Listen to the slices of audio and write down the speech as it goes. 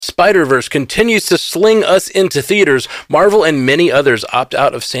Spider-Verse continues to sling us into theaters. Marvel and many others opt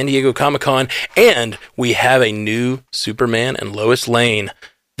out of San Diego Comic-Con. And we have a new Superman and Lois Lane.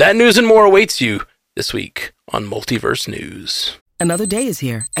 That news and more awaits you this week on Multiverse News. Another day is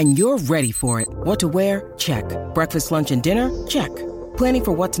here, and you're ready for it. What to wear? Check. Breakfast, lunch, and dinner? Check. Planning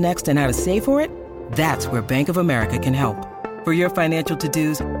for what's next and how to save for it? That's where Bank of America can help. For your financial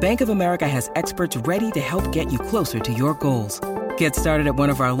to-dos, Bank of America has experts ready to help get you closer to your goals. Get started at one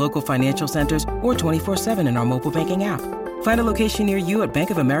of our local financial centers or 24/7 in our mobile banking app. Find a location near you at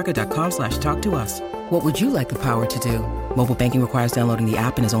bankofamerica.com/talktous. What would you like the power to do? Mobile banking requires downloading the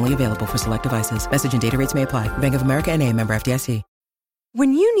app and is only available for select devices. Message and data rates may apply. Bank of America N.A., member FDIC.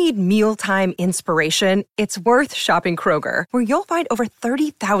 When you need mealtime inspiration, it's worth shopping Kroger, where you'll find over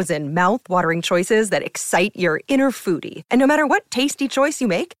 30,000 mouth-watering choices that excite your inner foodie. And no matter what tasty choice you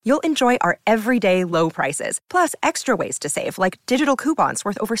make, you'll enjoy our everyday low prices, plus extra ways to save, like digital coupons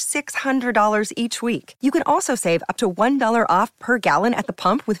worth over $600 each week. You can also save up to $1 off per gallon at the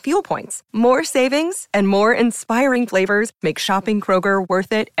pump with fuel points. More savings and more inspiring flavors make shopping Kroger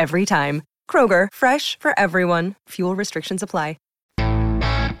worth it every time. Kroger, fresh for everyone. Fuel restrictions apply.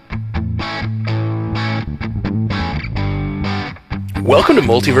 Welcome to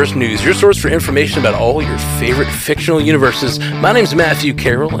Multiverse News, your source for information about all your favorite fictional universes. My name's Matthew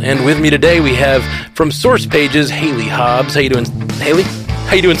Carroll, and with me today we have from Source Pages, Haley Hobbs. How you doing, Haley?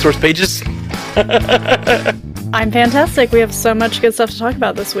 How you doing, Source Pages? I'm fantastic. We have so much good stuff to talk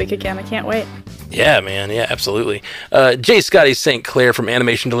about this week again. I can't wait. Yeah, man. Yeah, absolutely. Jay Scotty St. Clair from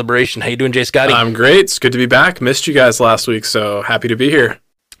Animation Deliberation. How you doing, Jay Scotty? I'm great. It's good to be back. Missed you guys last week, so happy to be here.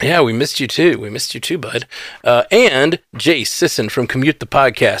 Yeah, we missed you too. We missed you too, bud. And Jay Sisson from Commute the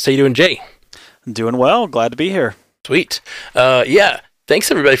Podcast. How you doing, Jay? Doing well. Glad to be here. Sweet. Yeah, thanks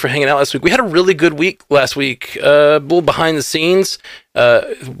everybody for hanging out last week. We had a really good week last week. Little behind the scenes.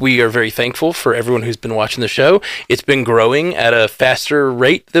 We are very thankful for everyone who's been watching the show. It's been growing at a faster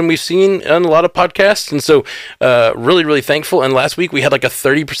rate than we've seen on a lot of podcasts. And so really, really thankful. And last week we had like a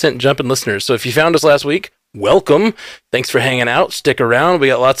 30% jump in listeners. So if you found us last week, welcome. Thanks for hanging out. Stick around. We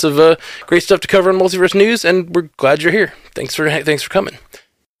got lots of great stuff to cover on Multiverse News, and we're glad you're here. Thanks for coming.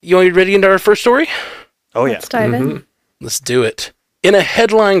 You want to get ready into our first story? Oh, yeah. Let's dive in. Let's do it. In a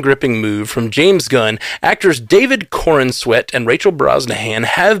headline-gripping move from James Gunn, actors David Corenswet and Rachel Brosnahan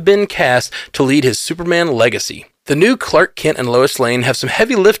have been cast to lead his Superman legacy. The new Clark Kent and Lois Lane have some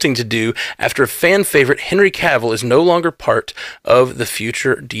heavy lifting to do after fan favorite Henry Cavill is no longer part of the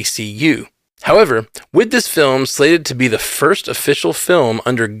future DCU. However, with this film slated to be the first official film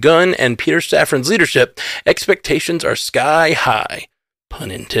under Gunn and Peter Safran's leadership, expectations are sky high.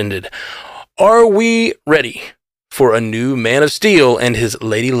 Pun intended. Are we ready for a new Man of Steel and his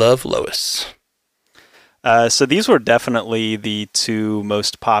lady love Lois? So these were definitely the two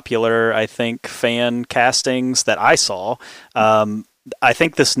most popular, I think, fan castings that I saw. I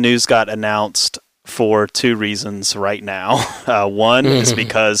think this news got announced for two reasons right now. One is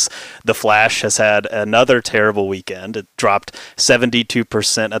because The Flash has had another terrible weekend. It dropped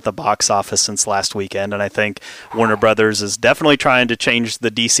 72% at the box office since last weekend, and I think Warner Brothers is definitely trying to change the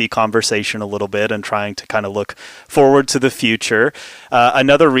DC conversation a little bit and trying to kind of look forward to the future.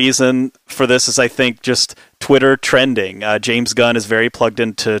 Another reason for this is, I think, just Twitter trending. James Gunn is very plugged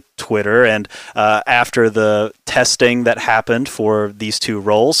into Twitter, and after the testing that happened for these two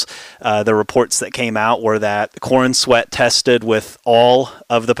roles, the reports that came out were that Corenswet tested with all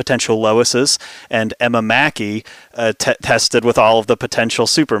of the potential Loises, and Emma Mackey tested with all of the potential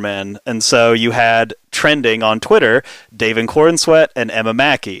Supermen. And so you had trending on Twitter, David Corenswet and Emma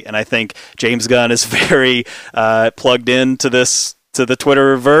Mackey. And I think James Gunn is very plugged into this, to the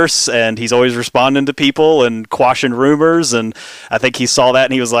Twitterverse, and he's always responding to people and quashing rumors, and I think he saw that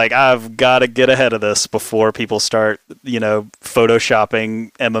and he was like, I've got to get ahead of this before people start,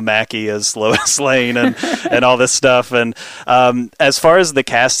 photoshopping Emma Mackey as Lois Lane and all this stuff. And as far as the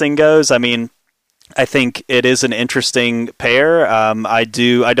casting goes, I mean, I think it is an interesting pair. I'm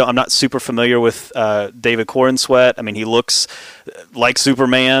not super familiar with David Corenswet. I mean, he looks like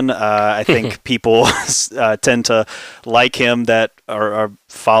Superman. I think people tend to like him that or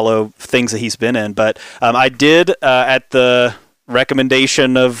follow things that he's been in. But I did, at the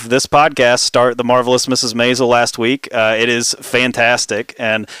recommendation of this podcast, start The Marvelous Mrs. Maisel last week. It is fantastic,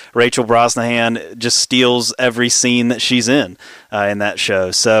 and Rachel Brosnahan just steals every scene that she's in that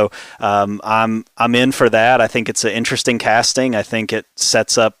show. So I'm in for that. I think it's an interesting casting. I think it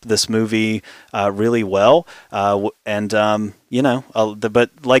sets up this movie really well. but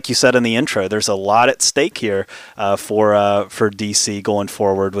like you said in the intro, there's a lot at stake here for DC going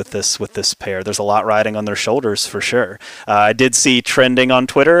forward with this pair. There's a lot riding on their shoulders for sure. I did see trending on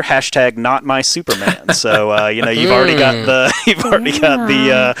Twitter #NotMySuperman. So you've already got the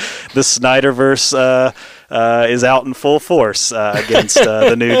the Snyderverse is out in full force against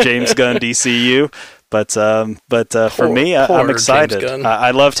the new James Gunn DCU. But for me, I'm excited.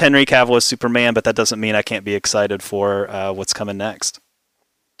 I loved Henry Cavill as Superman, but that doesn't mean I can't be excited for what's coming next.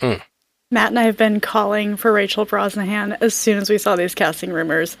 Matt and I have been calling for Rachel Brosnahan as soon as we saw these casting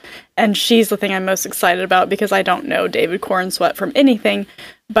rumors, and she's the thing I'm most excited about because I don't know David Corenswet from anything.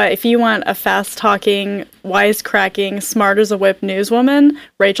 But if you want a fast-talking, wisecracking, smart-as-a-whip newswoman,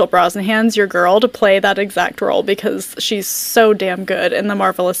 Rachel Brosnahan's your girl to play that exact role because she's so damn good in The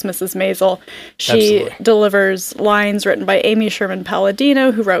Marvelous Mrs. Maisel. She delivers lines written by Amy Sherman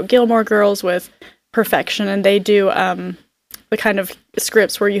Palladino, who wrote Gilmore Girls, with perfection, and they do the kind of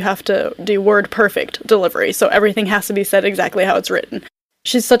scripts where you have to do word-perfect delivery, so everything has to be said exactly how it's written.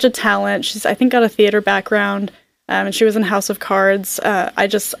 She's such a talent. She's, I think, got a theater background. And she was in House of Cards.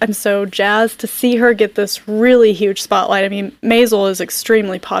 I'm so jazzed to see her get this really huge spotlight. I mean, Maisel is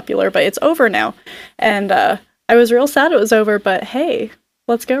extremely popular, but it's over now. And I was real sad it was over, but hey,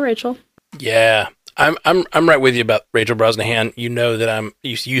 let's go, Rachel. Yeah, I'm right with you about Rachel Brosnahan. You know that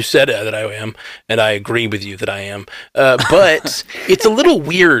you said that I am, and I agree with you that I am. But it's a little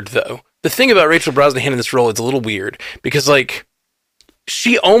weird, though. The thing about Rachel Brosnahan in this role, it's a little weird, because, like,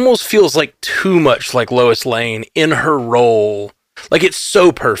 she almost feels like too much like Lois Lane in her role. Like, it's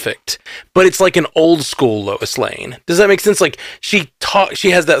so perfect, but it's like an old school Lois Lane. Does that make sense? Like, she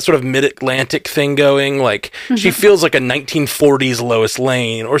has that sort of mid-Atlantic thing going. Like, she feels like a 1940s Lois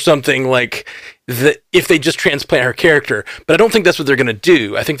Lane or something, like that, if they just transplant her character. But I don't think that's what they're going to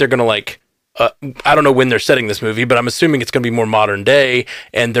do. I think they're going to, like, I don't know when they're setting this movie, but I'm assuming it's going to be more modern day,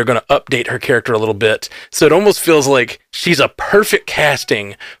 and they're going to update her character a little bit. So it almost feels like she's a perfect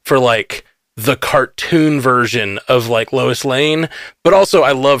casting for, like, the cartoon version of, like, Lois Lane. But also,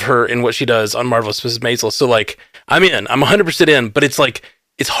 I love her in what she does on Marvelous Mrs. Maisel. So, like, I'm 100% in, but it's, like,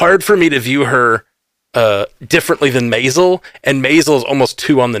 it's hard for me to view her differently than Maisel, and Maisel is almost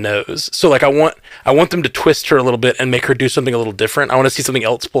too on the nose. So, like, I want them to twist her a little bit and make her do something a little different. I want to see something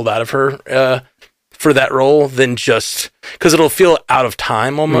else pulled out of her for that role than just because it'll feel out of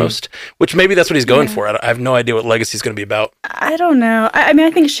time almost. Which maybe that's what he's going for. I have no idea what Legacy's going to be about. I don't know. I mean,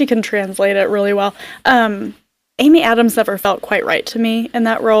 I think she can translate it really well. Amy Adams never felt quite right to me in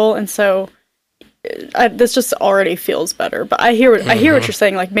that role, and so this just already feels better. But I hear what you're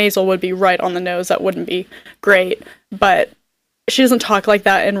saying. Like, Maisel would be right on the nose. That wouldn't be great, but she doesn't talk like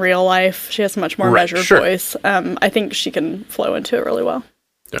that in real life. She has a much more measured voice. I think she can flow into it really well.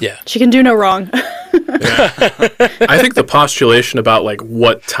 Yeah. She can do no wrong. I think the postulation about, like,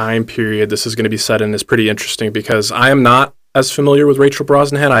 what time period this is going to be set in is pretty interesting, because I am not as familiar with Rachel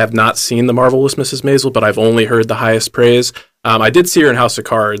Brosnahan. I have not seen The Marvelous Mrs. Maisel, but I've only heard the highest praise. I did see her in House of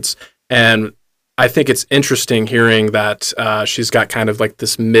Cards, and I think it's interesting hearing that she's got kind of like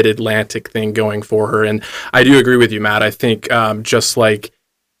this mid-Atlantic thing going for her. And I do agree with you, Matt. I think just like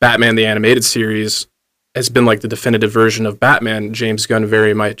Batman the Animated Series has been like the definitive version of Batman, James Gunn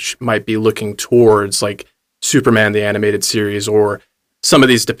very much might be looking towards like Superman the Animated Series, or some of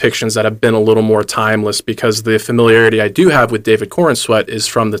these depictions that have been a little more timeless, because the familiarity I do have with David Corenswet is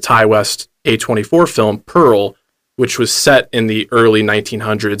from the Ty West A24 film Pearl, which was set in the early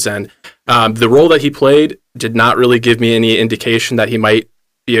 1900s. And the role that he played did not really give me any indication that he might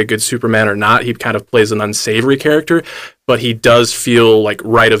be a good Superman or not. He kind of plays an unsavory character, but he does feel like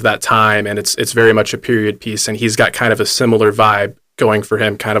right of that time, and it's very much a period piece, and he's got kind of a similar vibe going for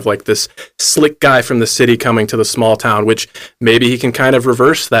him, kind of like this slick guy from the city coming to the small town, which maybe he can kind of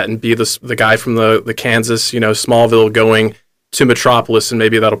reverse that and be the guy from the Kansas, Smallville going to Metropolis, and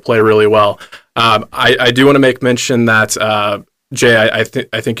maybe that'll play really well. I do want to make mention that, Jay, I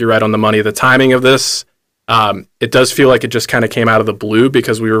think you're right on the money. The timing of this, it does feel like it just kind of came out of the blue,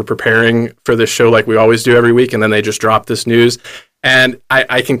 because we were preparing for this show like we always do every week, and then they just dropped this news. And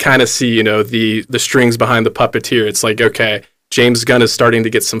I can kind of see, the strings behind the puppeteer. It's like, okay, James Gunn is starting to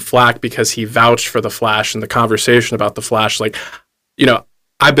get some flack because he vouched for The Flash, and the conversation about The Flash. Like,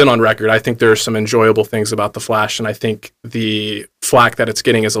 I've been on record. I think there are some enjoyable things about The Flash, and I think the flack that it's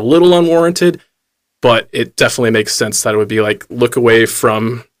getting is a little unwarranted, but it definitely makes sense that it would be like, look away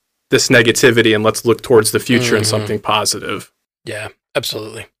from this negativity and let's look towards the future and something positive. Yeah,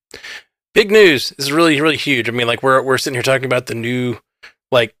 absolutely. Big news. This is really, really huge. I mean, like, we're sitting here talking about the new,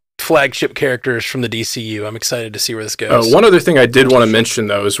 like, flagship characters from the DCU. I'm excited to see where this goes. One other thing I did want to mention,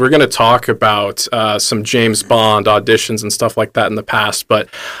 though, is we're going to talk about some James Bond auditions and stuff like that in the past, but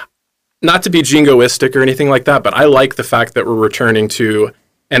not to be jingoistic or anything like that, but I like the fact that we're returning to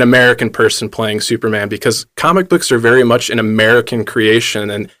an American person playing Superman, because comic books are very much an American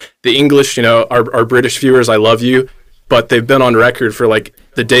creation, and the English, our British viewers, I love you, but they've been on record for like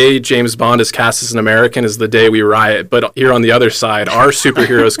the day James Bond is cast as an American is the day we riot. But here on the other side, our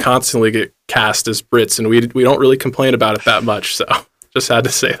superheroes constantly get cast as Brits, and we don't really complain about it that much. So just had to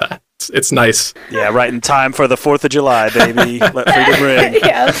say that. It's nice. Yeah, right in time for the 4th of July, baby. Let freedom ring.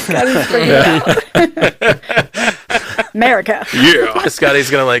 Yes, gotta bring it out. America. Yeah. Scotty's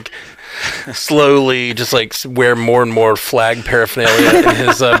going to like slowly just like wear more and more flag paraphernalia in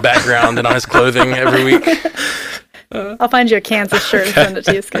his background and on his clothing every week. I'll find you a Kansas shirt and send it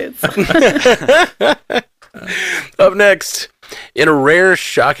to you, Scoots. Up next, in a rare,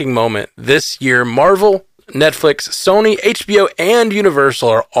 shocking moment, this year, Marvel, Netflix, Sony, HBO, and Universal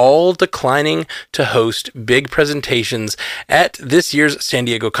are all declining to host big presentations at this year's San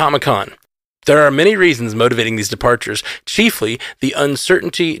Diego Comic-Con. There are many reasons motivating these departures, chiefly the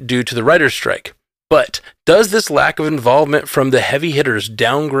uncertainty due to the writer's strike. But does this lack of involvement from the heavy hitters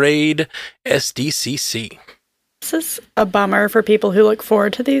downgrade SDCC? This is a bummer for people who look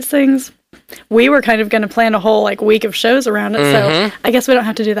forward to these things. We were kind of going to plan a whole week of shows around it, so I guess we don't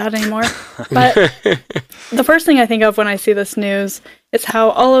have to do that anymore. But the first thing I think of when I see this news is how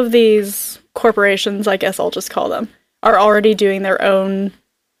all of these corporations, I guess I'll just call them, are already doing their own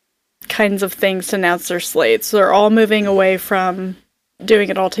kinds of things to announce their slates. So they're all moving away from doing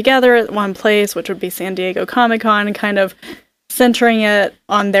it all together at one place, which would be San Diego Comic-Con, and kind of centering it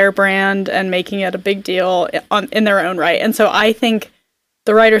on their brand and making it a big deal in their own right. And so I think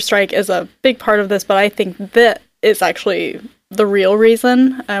the writer's strike is a big part of this, but I think that is actually the real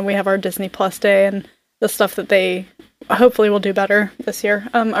reason. We have our Disney Plus Day and the stuff that they hopefully will do better this year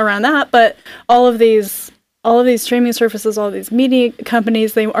around that. But all of these streaming services, all of these media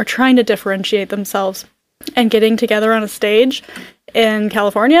companies, they are trying to differentiate themselves, and getting together on a stage in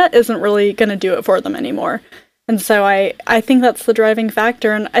California isn't really going to do it for them anymore. And so I think that's the driving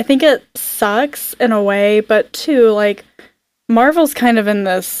factor, and I think it sucks in a way, but too, Marvel's kind of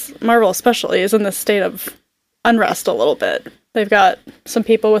Marvel especially is in this state of unrest a little bit. They've got some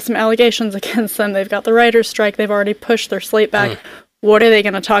people with some allegations against them. They've got the writer's strike. They've already pushed their slate back. What are they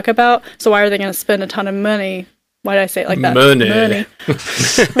going to talk about? So why are they going to spend a ton of money? Why did I say it like that? Money. I'm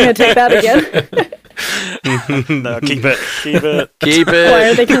going to take that again. No, keep it. Why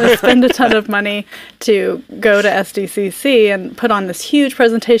are they going to spend a ton of money to go to SDCC and put on this huge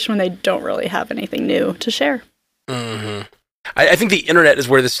presentation when they don't really have anything new to share? Mm-hmm. I think the internet is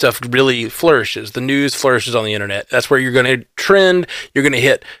where this stuff really flourishes. The news flourishes on the internet. That's where you're going to trend. You're going to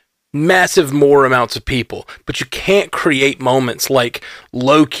hit massive more amounts of people. But you can't create moments like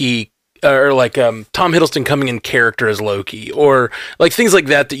Loki, or Tom Hiddleston coming in character as Loki, or things like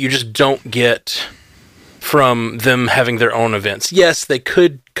that you just don't get from them having their own events. Yes, they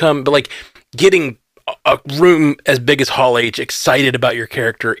could come, but getting a room as big as Hall H excited about your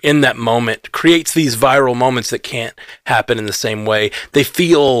character in that moment creates these viral moments that can't happen in the same way. They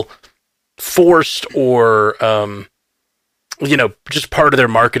feel forced or just part of their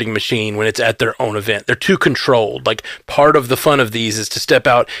marketing machine when it's at their own event. They're too controlled. Part of the fun of these is to step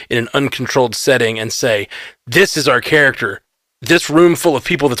out in an uncontrolled setting and say, this is our character. This room full of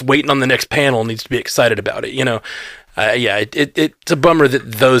people that's waiting on the next panel needs to be excited about it. It's a bummer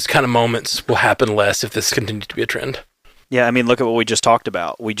that those kind of moments will happen less if this continues to be a trend. Yeah, I mean, look at what we just talked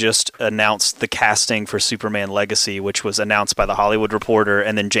about. We just announced the casting for Superman Legacy, which was announced by The Hollywood Reporter,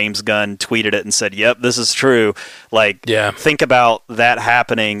 and then James Gunn tweeted it and said, yep, this is true. Think about that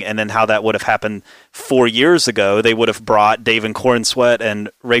happening, and then how that would have happened 4 years ago. They would have brought David Corenswet and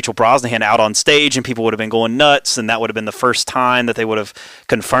Rachel Brosnahan out on stage, and people would have been going nuts, and that would have been the first time that they would have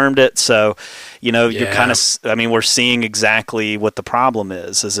confirmed it. So, you're kind of, we're seeing exactly what the problem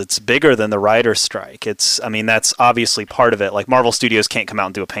is it's bigger than the writer's strike. That's obviously part of it. Marvel Studios can't come out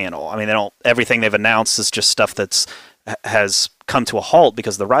and do a panel. Everything they've announced is just stuff has come to a halt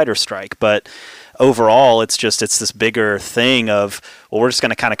because of the writer's strike. But overall, it's this bigger thing of, we're just going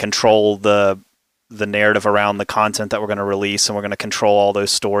to kind of control the narrative around the content that we're going to release, and we're going to control all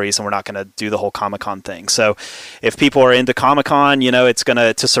those stories, and we're not going to do the whole Comic-Con thing. So if people are into Comic-Con, it's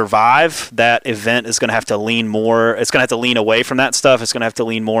going to survive, that event is going to have to lean more, it's going to have to lean away from that stuff. It's going to have to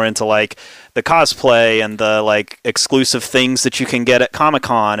lean more into the cosplay and the exclusive things that you can get at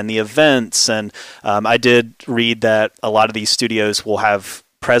Comic-Con and the events. And I did read that a lot of these studios will have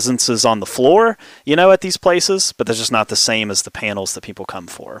presences on the floor, at these places, but they're just not the same as the panels that people come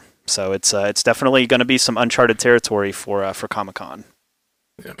for. So it's definitely going to be some uncharted territory for Comic-Con.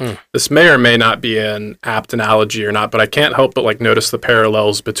 Yeah. This may or may not be an apt analogy or not, but I can't help but like notice the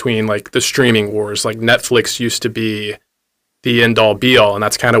parallels between like the streaming wars. Like Netflix used to be the end all be all, and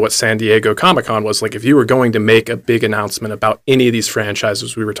that's kind of what San Diego Comic-Con was. Like if you were going to make a big announcement about any of these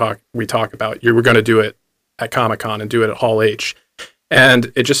franchises we talk about, you were going to do it at Comic-Con and do it at Hall H.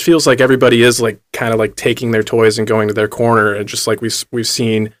 And it just feels like everybody is like kind of like taking their toys and going to their corner, and just like we've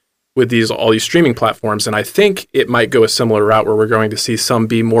seen with all these streaming platforms. And I think it might go a similar route where we're going to see some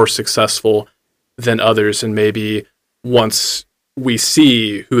be more successful than others. And maybe once we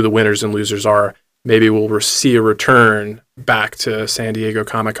see who the winners and losers are, maybe we'll see a return back to San Diego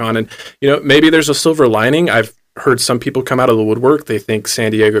Comic-Con. And, maybe there's a silver lining. I've heard some people come out of the woodwork. They think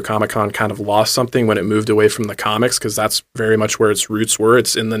San Diego Comic-Con kind of lost something when it moved away from the comics, because that's very much where its roots were.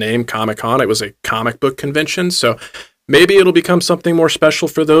 It's in the name Comic-Con. It was a comic book convention. So maybe it'll become something more special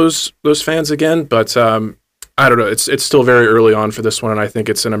for those fans again, but I don't know. It's still very early on for this one, and I think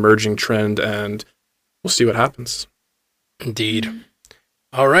it's an emerging trend, and we'll see what happens. Indeed.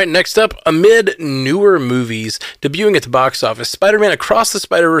 All right, next up, amid newer movies debuting at the box office, Spider-Man Across the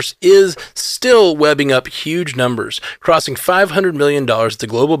Spider-Verse is still webbing up huge numbers, crossing $500 million at the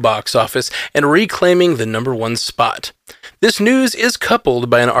global box office and reclaiming the #1 spot. This news is coupled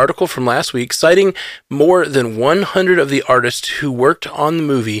by an article from last week citing more than 100 of the artists who worked on the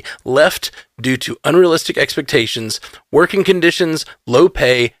movie left due to unrealistic expectations, working conditions, low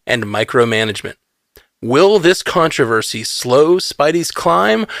pay, and micromanagement. Will this controversy slow Spidey's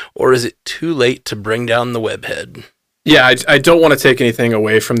climb, or is it too late to bring down the webhead? Yeah, I don't want to take anything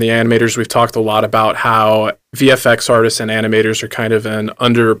away from the animators. We've talked a lot about how VFX artists and animators are kind of an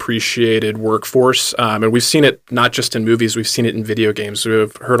underappreciated workforce. And we've seen it not just in movies, we've seen it in video games.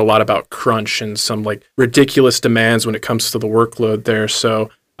 We've heard a lot about crunch and some like ridiculous demands when it comes to the workload there. So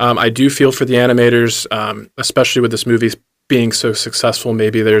I do feel for the animators, especially with this movie being so successful.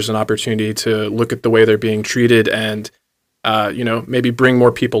 Maybe there's an opportunity to look at the way they're being treated and, maybe bring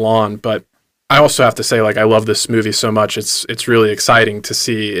more people on. But I also have to say, like, I love this movie so much. It's really exciting to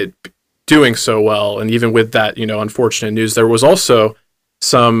see it doing so well. And even with that, unfortunate news, there was also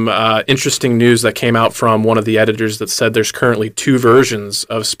some interesting news that came out from one of the editors that said there's currently 2 versions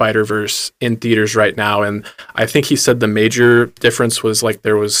of Spider-Verse in theaters right now. And I think he said the major difference was like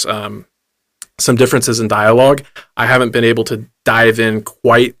there was some differences in dialogue. I haven't been able to dive in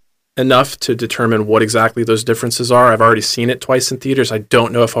quite enough to determine what exactly those differences are. I've already seen it twice in theaters. I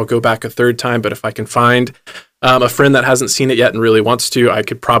don't know if I'll go back a third time, but if I can find a friend that hasn't seen it yet and really wants to, I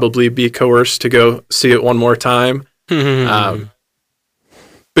could probably be coerced to go see it one more time. But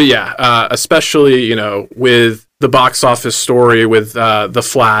yeah, especially, with the box office story with The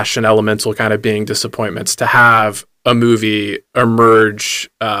Flash and Elemental kind of being disappointments, to have a movie emerge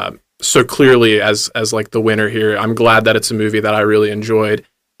so clearly as like the winner here. I'm glad that it's a movie that I really enjoyed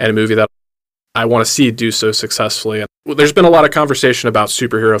and a movie that I want to see do so successfully. And there's been a lot of conversation about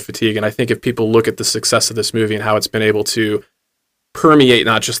superhero fatigue, and I think if people look at the success of this movie and how it's been able to permeate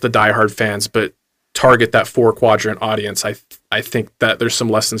not just the diehard fans, but target that 4-quadrant audience, I think that there's some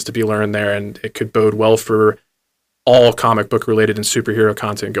lessons to be learned there, and it could bode well for all comic book related and superhero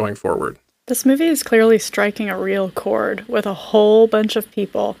content going forward. This movie is clearly striking a real chord with a whole bunch of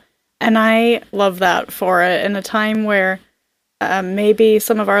people, and I love that for it in a time where maybe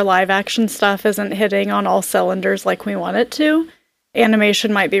some of our live action stuff isn't hitting on all cylinders like we want it to.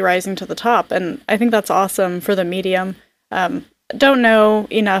 Animation might be rising to the top, and I think that's awesome for the medium. Don't know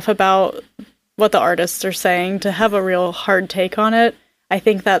enough about what the artists are saying to have a real hard take on it. I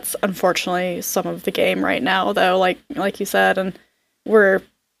think that's unfortunately some of the game right now, though, like you said, and we're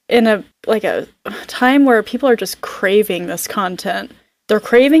in a time where people are just craving this content. They're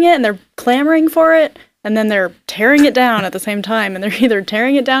craving it and they're clamoring for it, and then they're tearing it down at the same time, and they're either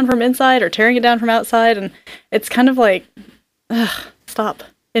tearing it down from inside or tearing it down from outside, and it's kind of like, stop.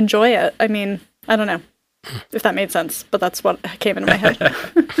 Enjoy it. I mean, I don't know if that made sense, but that's what came into my head.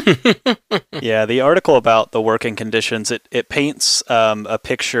 Yeah, the article about the working conditions, it paints a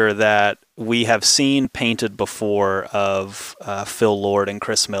picture that we have seen painted before of Phil Lord and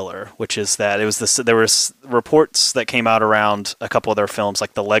Chris Miller, which is that there was reports that came out around a couple of their films,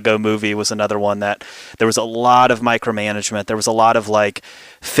 like the Lego Movie was another one, that there was a lot of micromanagement. There was a lot of like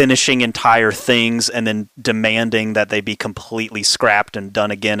finishing entire things and then demanding that they be completely scrapped and done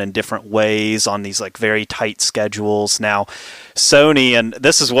again in different ways on these like very tight schedules. Now, Sony, and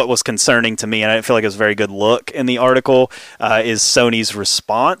this is what was concerning to me, and I feel like it was a very good look in the article, is Sony's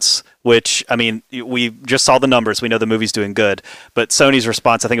response which, I mean, we just saw the numbers. We know the movie's doing good. But Sony's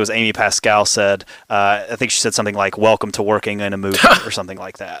response, I think it was Amy Pascal said, I think she said something like, welcome to working in a movie or something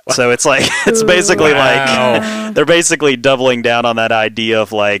like that. So it's like, it's basically like, they're basically doubling down on that idea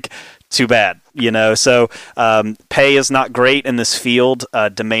of like, too bad, you know. So pay is not great in this field.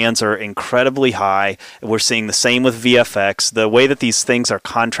 Demands are incredibly high. We're seeing the same with VFX. The way that these things are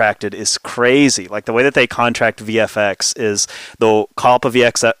contracted is crazy. Like the way that they contract VFX is they'll call up a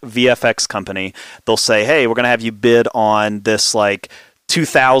VFX company. They'll say, hey, we're going to have you bid on this like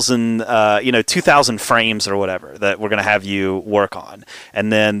 2,000 frames or whatever that we're going to have you work on.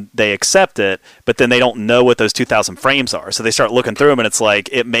 And then they accept it, but then they don't know what those 2,000 frames are. So they start looking through them and it's like,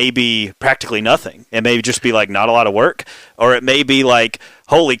 it may be practically nothing. It may just be like not a lot of work, or it may be like,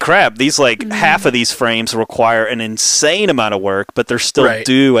 holy crap, these like half of these frames require an insane amount of work, but they're still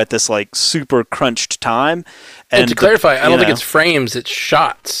due at this like super crunched time. And to clarify, I don't think it's frames, it's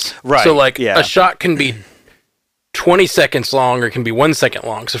shots. Right. So like a shot can be 20 seconds long or it can be 1 second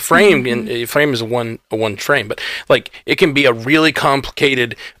long. So frame is a one frame, but like it can be a really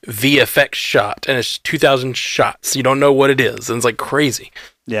complicated VFX shot and it's 2,000 shots. You don't know what it is. And it's like crazy.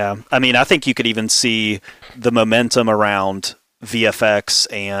 Yeah. I mean, I think you could even see the momentum around VFX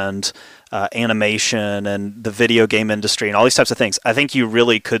and animation and the video game industry and all these types of things. I think you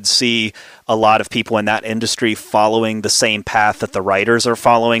really could see a lot of people in that industry following the same path that the writers are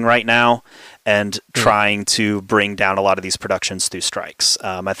following right now and trying to bring down a lot of these productions through strikes.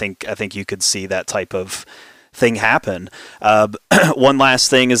 I think you could see that type of thing happen. One last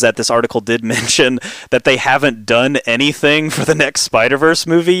thing is that this article did mention that they haven't done anything for the next Spider-Verse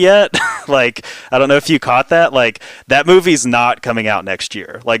movie yet. Like, I don't know if you caught that. Like, that movie's not coming out next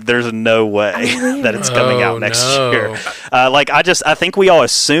year. Like, there's no way that it's coming out next year. I think we all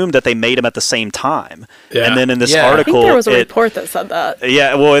assumed that they made them at the same time. Yeah. And then in this article, I think there was a report that said that.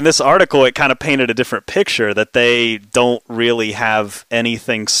 Yeah, well, in this article, it kind of painted a different picture that they don't really have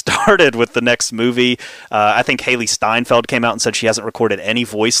anything started with the next movie. I think Haley Steinfeld came out and said she hasn't recorded any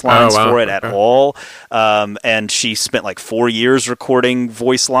voice lines for it at all. And she spent like 4 years recording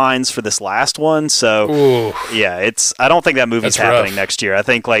voice lines for this last one. So, I don't think that movie's happening next year. I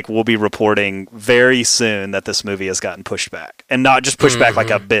think like we'll be reporting very soon that this movie has gotten pushed back. And not just pushed back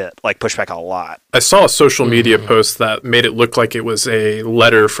like a bit, like pushed back a lot. I saw a social media post that made it look like it was a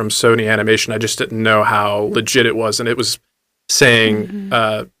letter from Sony Animation. I just didn't know how legit it was. And it was saying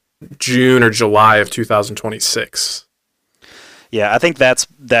June or July of 2026. Yeah, I think that's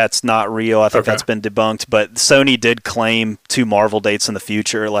not real. I think that's been debunked. But Sony did claim 2 Marvel dates in the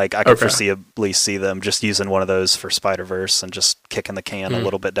future. Like I could foreseeably see them just using one of those for Spider-Verse and just kicking the can a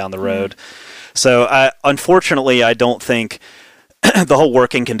little bit down the road. So unfortunately, I don't think the whole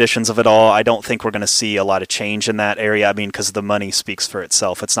working conditions of it all, I don't think we're going to see a lot of change in that area. I mean, because the money speaks for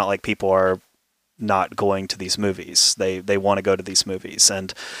itself. It's not like people are not going to these movies. They want to go to these movies.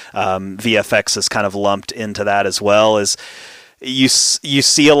 And VFX is kind of lumped into that as well. As you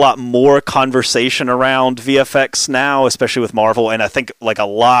see a lot more conversation around VFX now, especially with Marvel, and I think like a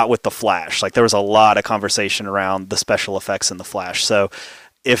lot with The Flash. Like there was a lot of conversation around the special effects in The Flash. So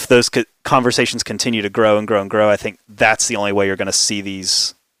if those conversations continue to grow and grow and grow, I think that's the only way you're going to see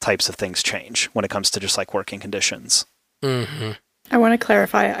these types of things change when it comes to just like working conditions. I want to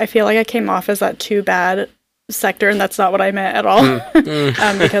clarify. I feel like I came off as that too bad sector, and that's not what I meant at all.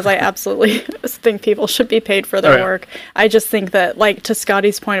 Because I absolutely think people should be paid for their work. I just think that, like, to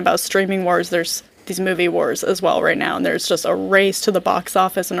Scotty's point about streaming wars, there's these movie wars as well right now, and there's just a race to the box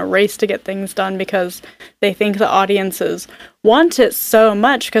office and a race to get things done because they think the audiences want it so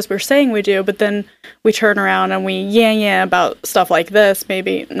much because we're saying we do, but then we turn around and we about stuff like this.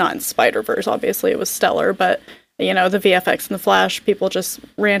 Maybe not in Spider-Verse, obviously it was stellar, but you know, the VFX and the Flash, people just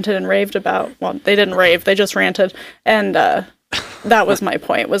ranted and raved about. Well, they didn't rave, they just ranted. And that was my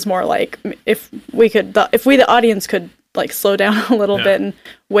point, was more like, if we, the audience could like slow down a little bit and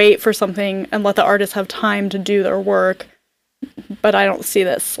wait for something and let the artists have time to do their work. But I don't see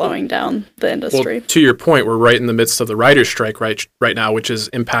that slowing down the industry. Well, to your point, we're right in the midst of the writer's strike right now, which is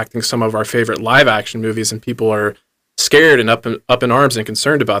impacting some of our favorite live action movies, and people are scared and up in arms and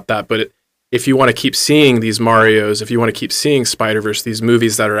concerned about that. But if you want to keep seeing these Marios, if you want to keep seeing Spider-Verse, these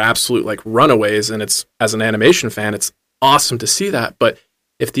movies that are absolute like runaways, and it's, as an animation fan, it's awesome to see that. But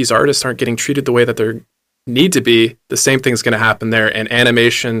if these artists aren't getting treated the way that they need to be, the same thing's going to happen there. And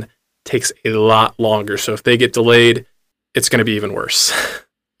animation takes a lot longer. So if they get delayed, it's going to be even worse.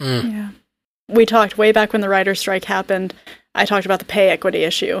 Yeah. We talked way back when the writer's strike happened. I talked about the pay equity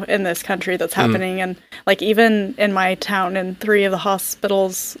issue in this country that's happening. And like even in my town, in 3 of the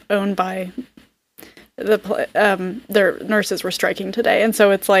hospitals owned by their nurses were striking today, and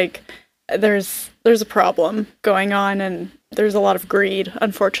so it's like there's a problem going on, and there's a lot of greed,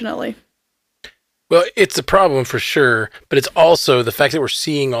 unfortunately. Well, it's a problem for sure, but it's also the fact that we're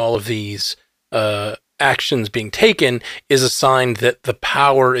seeing all of these actions being taken is a sign that the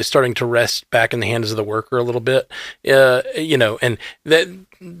power is starting to rest back in the hands of the worker a little bit. And that,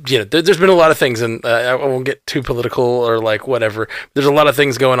 there's been a lot of things, and I won't get too political or like whatever. There's a lot of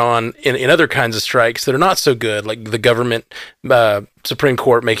things going on in other kinds of strikes that are not so good, like the government, Supreme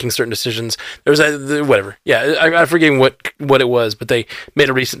Court making certain decisions. There was whatever. Yeah, I forget what it was, but they made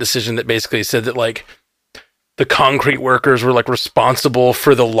a recent decision that basically said that like the concrete workers were like responsible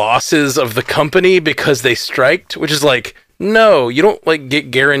for the losses of the company because they striked, which is like, no, you don't like get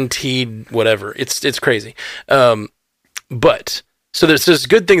guaranteed whatever. It's crazy. But so there's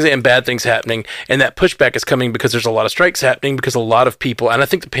good things and bad things happening, and that pushback is coming because there's a lot of strikes happening because a lot of people, and I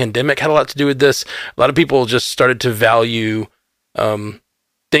think the pandemic had a lot to do with this. A lot of people just started to value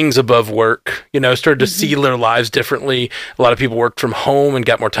things above work, started to see their lives differently. A lot of people worked from home and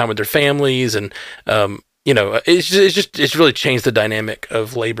got more time with their families, and it's really changed the dynamic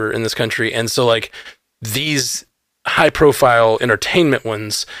of labor in this country. And so like these high profile entertainment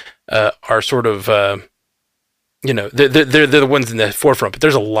ones are sort of, they're the ones in the forefront, but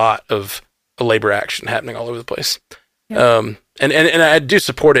there's a lot of labor action happening all over the place. Yeah. And I do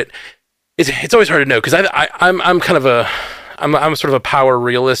support it. It's always hard to know, because I'm kind of I'm sort of a power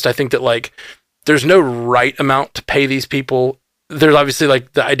realist. I think that like there's no right amount to pay these people. There's obviously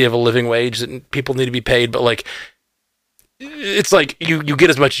like the idea of a living wage that people need to be paid, but like it's like you get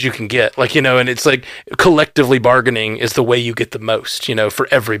as much as you can get, like, and it's like collectively bargaining is the way you get the most, for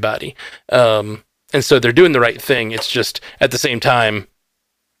everybody. And so they're doing the right thing. It's just at the same time,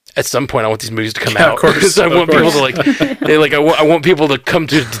 at some point I want these movies to come out, because I want people to I want people to come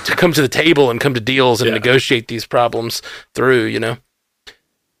to the table and come to deals and negotiate these problems through,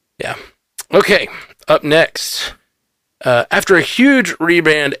 Yeah. Okay. Up next. After a huge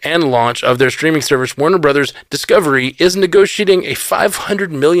rebrand and launch of their streaming service, Warner Brothers Discovery is negotiating a $500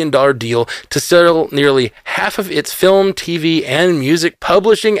 million deal to sell nearly half of its film, TV, and music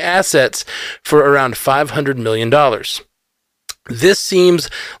publishing assets for around $500 million. This seems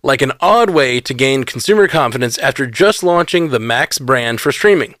like an odd way to gain consumer confidence after just launching the Max brand for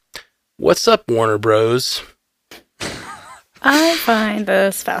streaming. What's up, Warner Bros? I find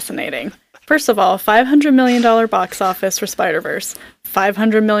this fascinating. First of all, $500 million box office for Spider-Verse,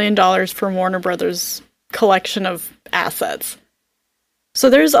 $500 million for Warner Brothers' collection of assets. So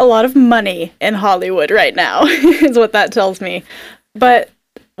there's a lot of money in Hollywood right now, is what that tells me. But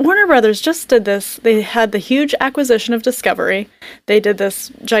Warner Brothers just did this. They had the huge acquisition of Discovery. They did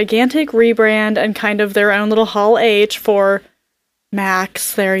this gigantic rebrand and kind of their own little Hall H for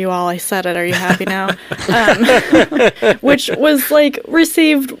Max, there you all, I said it, are you happy now? Which was like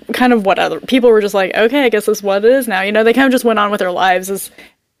received kind of what other people were just like, okay, I guess that's what it is now. They kind of just went on with their lives, is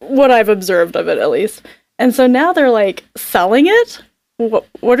what I've observed of it, at least. And so now they're like selling it? What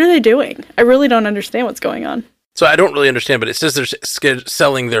are they doing? I really don't understand what's going on. So I don't really understand, but it says they're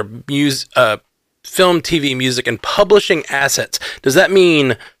selling their film, TV, music, and publishing assets. Does that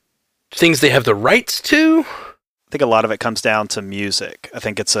mean things they have the rights to? I think a lot of it comes down to music. I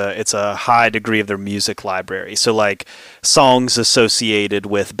think it's a high degree of their music library. So like songs associated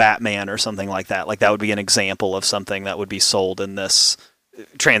with Batman or something like that. Like that would be an example of something that would be sold in this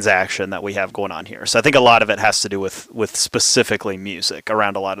transaction that we have going on here. So I think a lot of it has to do with specifically music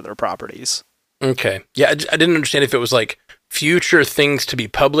around a lot of their properties. Okay. Yeah, I didn't understand if it was like future things to be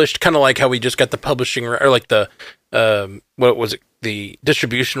published, kind of like how we just got the publishing, or like the, what was it? The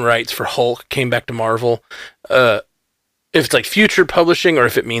distribution rights for Hulk came back to Marvel. If it's like future publishing, or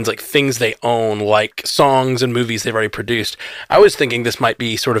if it means like things they own, like songs and movies they've already produced. I was thinking this might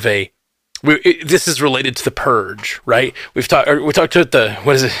be sort of this is related to the Purge, right? We talked about the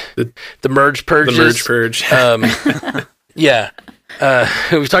Merge Purges. The Merge Purge. Yeah.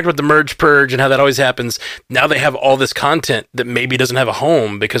 We've talked about the Merge Purge and how that always happens. Now they have all this content that maybe doesn't have a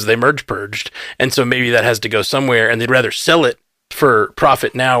home because they Merge Purged. And so maybe that has to go somewhere, and they'd rather sell it for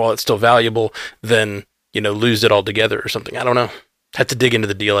profit now while it's still valuable than, lose it all together or something. I don't know. Had to dig into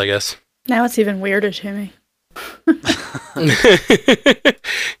the deal, I guess. Now it's even weirder to me.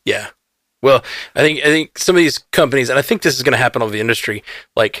 Yeah. Well, I think some of these companies, and I think this is going to happen over the industry,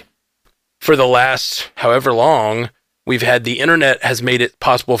 like for the last however long, we've had the internet has made it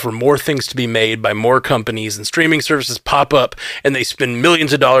possible for more things to be made by more companies, and streaming services pop up and they spend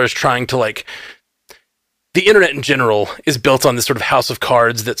millions of dollars trying to like, the internet in general is built on this sort of house of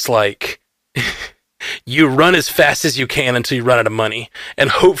cards that's like, you run as fast as you can until you run out of money, and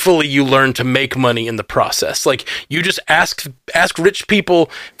hopefully you learn to make money in the process. Like, you just ask rich people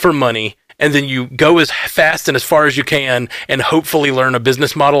for money, and then you go as fast and as far as you can, and hopefully learn a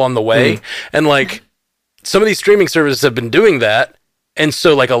business model on the way. And like, some of these streaming services have been doing that. And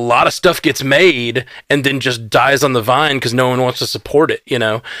so, like, a lot of stuff gets made and then just dies on the vine because no one wants to support it, you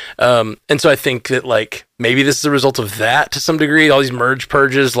know? And so I think that, like, maybe this is a result of that to some degree, all these merge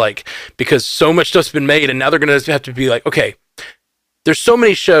purges, like, because so much stuff's been made, and now they're going to have to be like, okay, there's so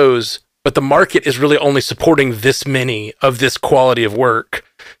many shows, but the market is really only supporting this many of this quality of work.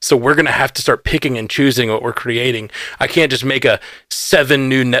 So we're going to have to start picking and choosing what we're creating. I can't just make 7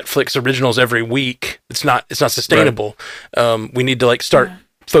 new Netflix originals every week. It's not sustainable. Right. We need to like start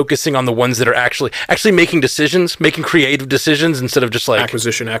focusing on the ones that are actually making decisions, making creative decisions instead of just like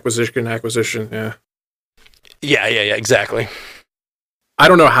acquisition. Yeah, exactly. I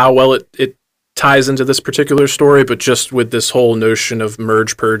don't know how well it ties into this particular story, but just with this whole notion of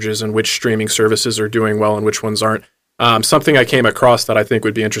merge purges and which streaming services are doing well and which ones aren't. Something I came across that I think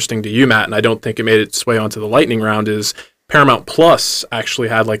would be interesting to you, Matt, and I don't think it made its way onto the lightning round, is Paramount Plus actually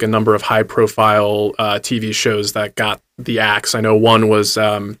had like a number of high-profile TV shows that got the axe. I know one was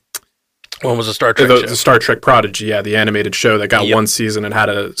a Star Trek show. The Star Trek Prodigy, the animated show that got one season and had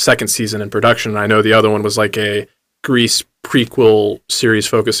a second season in production. And I know the other one was like a Grease prequel series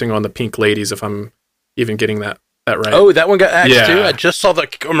focusing on the Pink Ladies, if I'm even getting that right. Oh, that one got axed too? I just saw the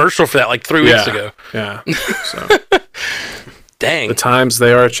commercial for that like 3 weeks ago. Yeah. So. Dang. The times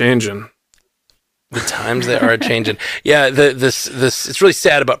they are changing. Yeah, this it's really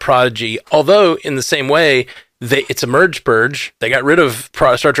sad about Prodigy. Although in the same way, it's a merge purge. They got rid of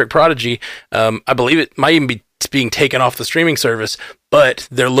Star Trek Prodigy. I believe it might even be being taken off the streaming service, but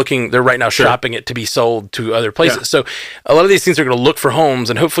they're right now shopping it to be sold to other places. Yeah. So a lot of these things are going to look for homes,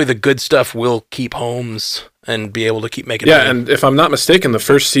 and hopefully the good stuff will keep homes and be able to keep making money. And if I'm not mistaken, the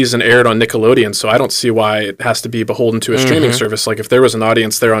first season aired on Nickelodeon, so I don't see why it has to be beholden to a streaming service. Like, if there was an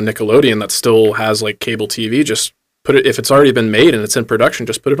audience there on Nickelodeon that still has like cable TV, just put it, if it's already been made and it's in production,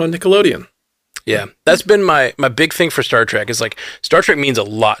 just put it on Nickelodeon. Yeah, that's been my big thing for Star Trek, is like, Star Trek means a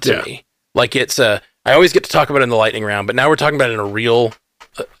lot to me. Like, it's I always get to talk about it in the lightning round, but now we're talking about it in a real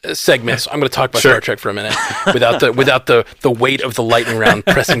segment, so I'm going to talk about Star Trek for a minute without the weight of the lightning round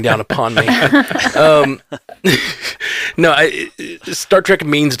pressing down upon me. Star Trek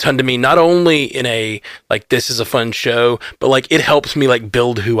means a ton to me, not only in a like, this is a fun show, but like, it helps me like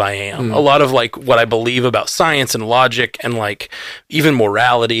build who I am. A lot of like what I believe about science and logic and like even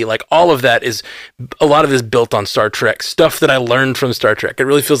morality, like all of that is, a lot of it is built on Star Trek, stuff that I learned from Star Trek. It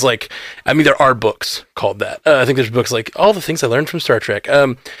really feels like, I mean, there are books called that. I think there's books like all the things I learned from Star Trek.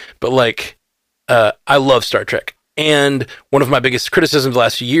 But like, I love Star Trek. And one of my biggest criticisms the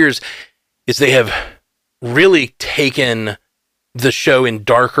last few years is they have really taken the show in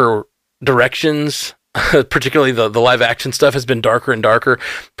darker directions. Particularly the live action stuff has been darker and darker.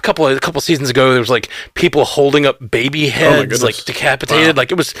 A couple seasons ago, there was like people holding up baby heads, like decapitated. Wow.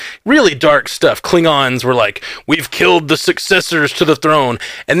 Like, it was really dark stuff. Klingons were like, we've killed the successors to the throne.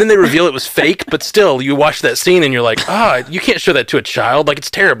 And then they reveal it was fake, but still, you watch that scene and you're like, you can't show that to a child. Like,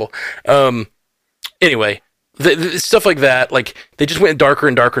 it's terrible. Anyway, the stuff like that, like, they just went darker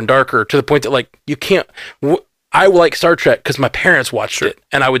and darker and darker to the point that, like, you can't... I like Star Trek because my parents watched it,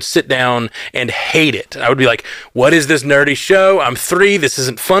 and I would sit down and hate it. I would be like, what is this nerdy show? I'm 3. This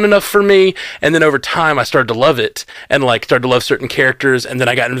isn't fun enough for me. And then over time, I started to love it and like started to love certain characters. And then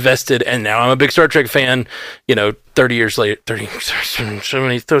I got invested, and now I'm a big Star Trek fan, 30 years later,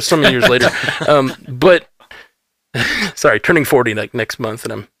 so many years later. But sorry, turning 40 like next month,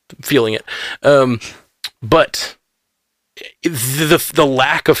 and I'm feeling it. But the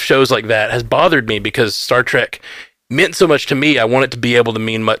lack of shows like that has bothered me because Star Trek meant so much to me. I want it to be able to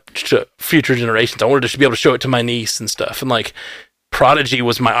mean much to future generations. I wanted to be able to show it to my niece and stuff. And like, Prodigy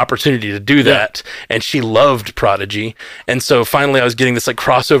was my opportunity to do that. And she loved Prodigy. And so finally I was getting this like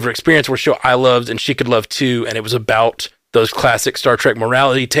crossover experience where a show I loved and she could love too. And it was about those classic Star Trek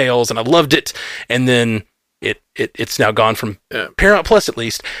morality tales. And I loved it. And then it's now gone from Paramount Plus, at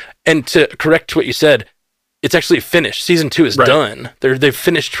least. And to correct what you said, it's actually finished. Season 2 is done. They've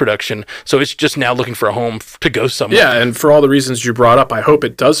finished production, so it's just now looking for a home to go somewhere. Yeah, and for all the reasons you brought up, I hope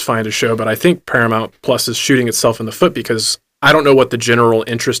it does find a show, but I think Paramount Plus is shooting itself in the foot because I don't know what the general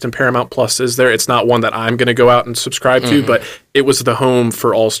interest in Paramount Plus is there. It's not one that I'm going to go out and subscribe to, but it was the home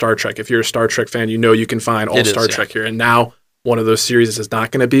for all Star Trek. If you're a Star Trek fan, you can find all Star Trek here. And now one of those series is not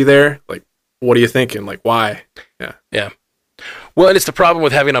going to be there. Like, what are you thinking? Like, why? Yeah. Well, and it's the problem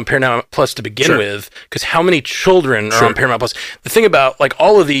with having it on Paramount Plus to begin with, because how many children are on Paramount Plus? The thing about like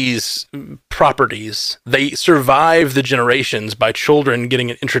all of these properties, they survive the generations by children getting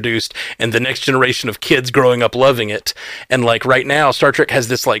it introduced and the next generation of kids growing up loving it. And like right now, Star Trek has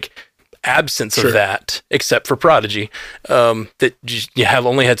this like absence of that, except for Prodigy, that you have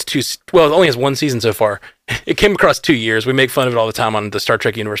only had it only has one season so far. It came across 2 years. We make fun of it all the time on the Star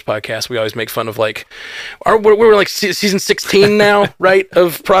Trek Universe podcast. We always make fun of like, we're like season 16 now, right,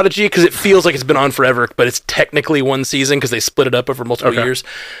 of Prodigy, because it feels like it's been on forever, but it's technically one season because they split it up over multiple years.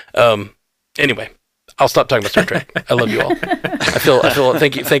 Anyway, I'll stop talking about Star Trek. I love you all. I feel.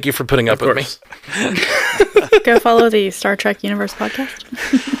 Thank you for putting up with me. Go follow the Star Trek Universe podcast.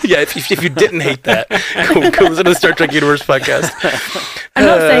 Yeah, if you didn't hate that, go listen to the Star Trek Universe podcast. I'm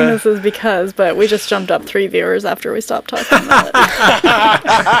not saying this is because, but we just jumped up 3 viewers after we stopped talking about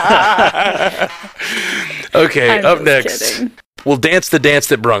it. Okay, up next, we'll dance the dance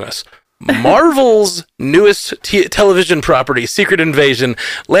that brung us. Marvel's newest television property, Secret Invasion,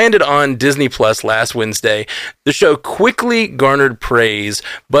 landed on Disney Plus last Wednesday. The show quickly garnered praise,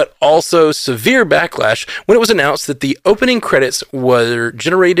 but also severe backlash when it was announced that the opening credits were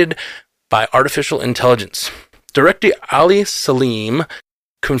generated by artificial intelligence. Director Ali Selim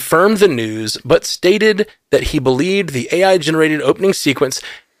confirmed the news, but stated that he believed the AI-generated opening sequence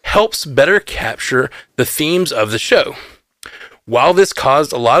helps better capture the themes of the show. While this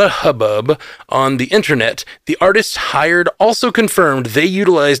caused a lot of hubbub on the internet, the artists hired also confirmed they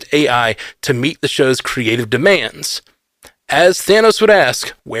utilized AI to meet the show's creative demands. As Thanos would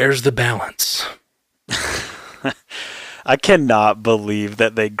ask, where's the balance? I cannot believe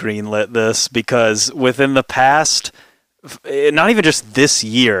that they greenlit this, because within the past, not even just this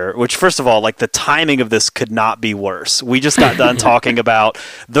year, which first of all, like the timing of this could not be worse. We just got done talking about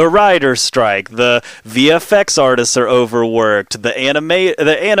the writer's strike, the VFX artists are overworked, the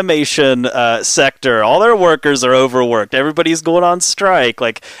animation sector, all their workers are overworked, everybody's going on strike,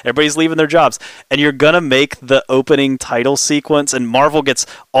 like everybody's leaving their jobs, and you're gonna make the opening title sequence, and Marvel gets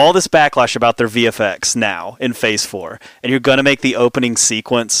all this backlash about their VFX now in Phase 4, and you're gonna make the opening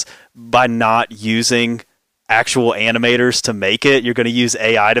sequence by not using actual animators to make it. You're going to use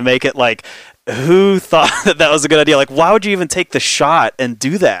AI to make it. Like, who thought that was a good idea? Like, why would you even take the shot and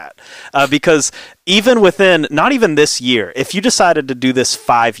do that? Because even within, not even this year, if you decided to do this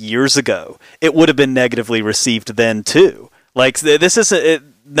 5 years ago, it would have been negatively received then too. Like, this is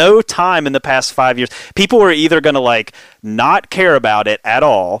no time in the past 5 years. People were either going to like not care about it at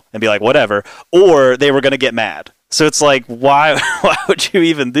all and be like, whatever, or they were going to get mad. So it's like, why would you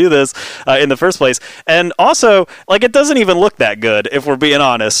even do this in the first place? And also, like, it doesn't even look that good, if we're being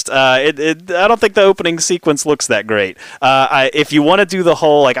honest. I don't think the opening sequence looks that great. If you want to do the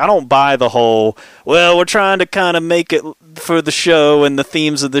whole, like, I don't buy the whole, well, we're trying to kind of make it for the show and the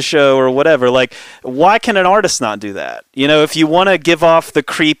themes of the show or whatever. Like, why can an artist not do that? You know, if you want to give off the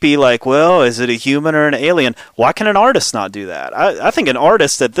creepy, like, well, is it a human or an alien? Why can an artist not do that? I think an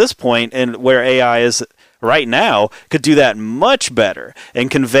artist at this point, and where AI is right now, could do that much better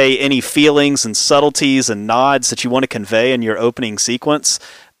and convey any feelings and subtleties and nods that you want to convey in your opening sequence.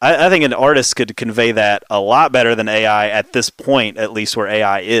 I think an artist could convey that a lot better than AI at this point, at least where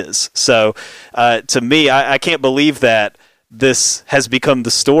AI is. So to me, I can't believe that this has become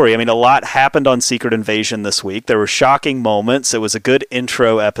the story. I mean, a lot happened on Secret Invasion this week. There were shocking moments. It was a good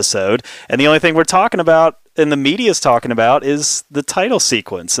intro episode. And the only thing we're talking about and the media's talking about is the title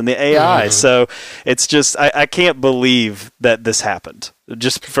sequence and the AI. So it's just, I can't believe that this happened.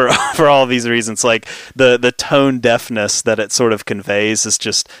 Just for all these reasons, like the tone deafness that it sort of conveys is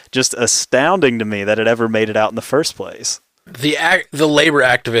just astounding to me that it ever made it out in the first place. The labor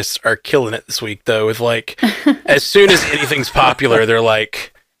activists are killing it this week, though, with like, as soon as anything's popular, they're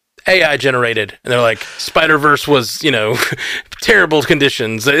like, AI generated, and they're like, Spider-Verse was, terrible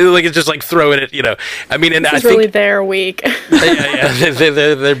conditions. Like, it's just like throwing it, I mean, and this I is think really their week.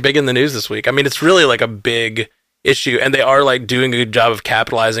 they're big in the news this week. I mean, it's really like a big issue, and they are like doing a good job of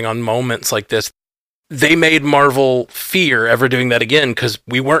capitalizing on moments like this. They made Marvel fear ever doing that again, because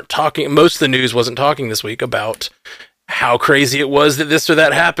we weren't talking, most of the news wasn't talking this week about how crazy it was that this or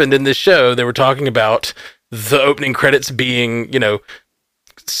that happened in this show. They were talking about the opening credits being,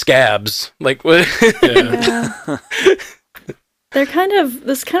 scabs. Like, what? Yeah.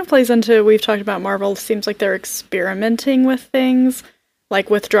 This kind of plays into, we've talked about Marvel, seems like they're experimenting with things, like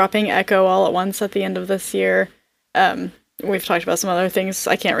with dropping Echo all at once at the end of this year. We've talked about some other things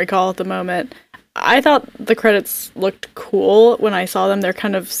I can't recall at the moment. I thought the credits looked cool when I saw them. They're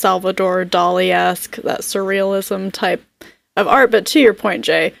kind of Salvador Dali-esque, that surrealism type of art. But to your point,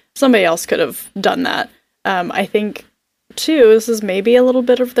 Jay, somebody else could have done that. I think too, this is maybe a little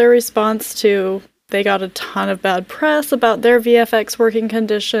bit of their response to, they got a ton of bad press about their VFX working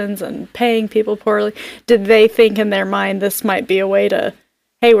conditions and paying people poorly. Did they think in their mind this might be a way to,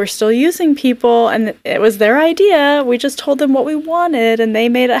 hey, we're still using people, and it was their idea, we just told them what we wanted, and they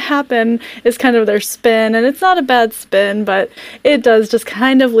made it happen, is kind of their spin. And it's not a bad spin, but it does just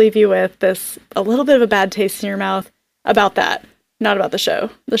kind of leave you with this, a little bit of a bad taste in your mouth about that, not about the show.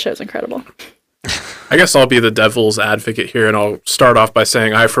 The show's incredible. I guess I'll be the devil's advocate here, and I'll start off by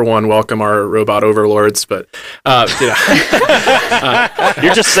saying I, for one, welcome our robot overlords. But you're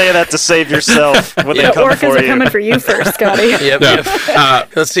just saying that to save yourself when they come orcas for are you. coming for you first, Scotty. Yep.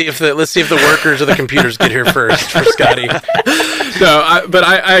 Let's see if the workers or the computers get here first for Scotty. But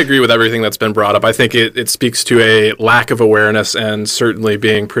I agree with everything that's been brought up. I think it speaks to a lack of awareness and certainly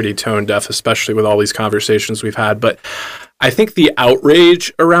being pretty tone deaf, especially with all these conversations we've had. But I think the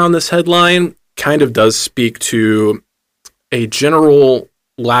outrage around this headline kind of does speak to a general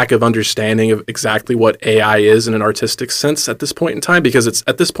lack of understanding of exactly what AI is in an artistic sense at this point in time, because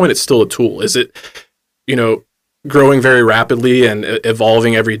at this point it's still a tool. Is it, growing very rapidly and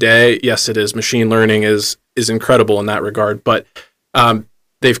evolving every day? Yes, it is. Machine learning is incredible in that regard, but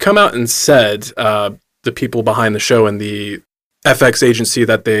they've come out and said, the people behind the show and the FX agency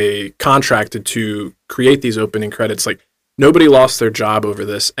that they contracted to create these opening credits, like, nobody lost their job over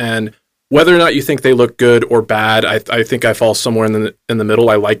this. And whether or not you think they look good or bad, I think I fall somewhere in the middle.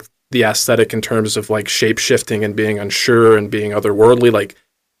 I like the aesthetic in terms of like shape shifting and being unsure and being otherworldly. Like,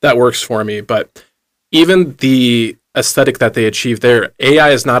 that works for me. But even the aesthetic that they achieved there, AI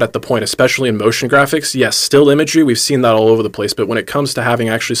is not at the point, especially in motion graphics. Yes, still imagery. We've seen that all over the place. But when it comes to having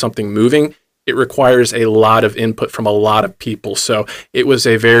actually something moving, it requires a lot of input from a lot of people. So it was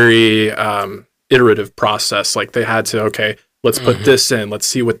a very iterative process. Like, they had to, okay, let's put this in, let's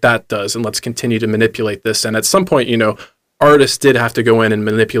see what that does, and let's continue to manipulate this. And at some point, artists did have to go in and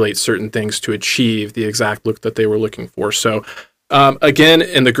manipulate certain things to achieve the exact look that they were looking for. So again,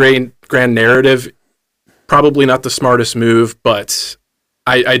 in the grand narrative, probably not the smartest move, but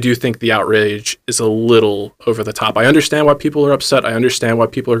I do think the outrage is a little over the top. I understand why people are upset. I understand why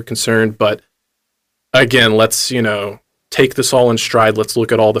people are concerned. But again, let's, take this all in stride. Let's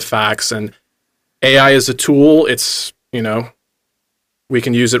look at all the facts. And AI is a tool. It's, we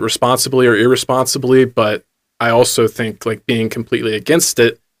can use it responsibly or irresponsibly, but I also think like being completely against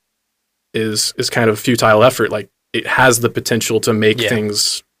it is kind of a futile effort. Like, it has the potential to make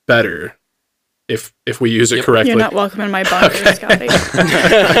things better if we use it correctly. You're not welcome in my bunker, Scotty.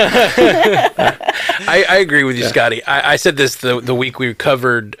 I agree with you, Scotty. I said this the week we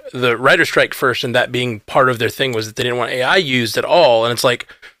covered the writer strike first, and that being part of their thing was that they didn't want AI used at all. And it's like,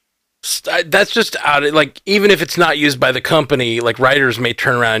 that's just out. Like, even if it's not used by the company, like, writers may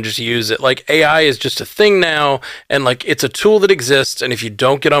turn around and just use it. Like, AI is just a thing now, and like, it's a tool that exists. And if you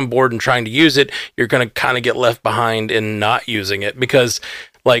don't get on board and trying to use it, you're going to kind of get left behind in not using it, because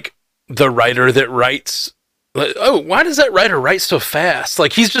like, the writer that writes, like, oh, why does that writer write so fast?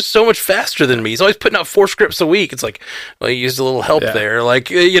 Like, he's just so much faster than me. He's always putting out 4 scripts a week. It's like, well, you used a little help there. Like,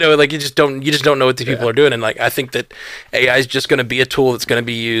 like, you just don't know what the people are doing. And like, I think that AI is just going to be a tool that's going to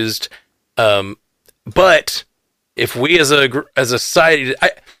be used. But if we as a society,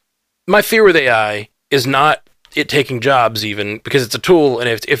 my fear with AI is not it taking jobs, even, because it's a tool, and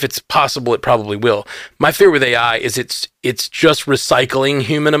if it's possible, it probably will. My fear with AI is it's just recycling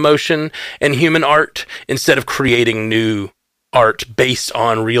human emotion and human art instead of creating new art based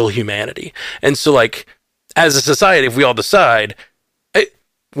on real humanity. And so, like, as a society, if we all decide,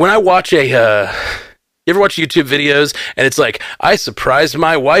 when I watch you ever watch YouTube videos and it's like, I surprised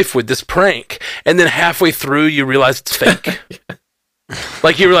my wife with this prank, and then halfway through you realize it's fake.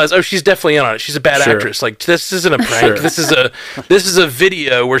 Like, you realize, oh, she's definitely in on it. She's a bad actress. Like, this isn't a prank. This is a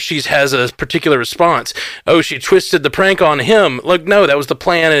video where she has a particular response. Oh, she twisted the prank on him. Like, no, that was the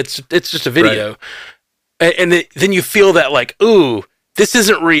plan. And it's just a video. Right. And then you feel that, like, ooh, this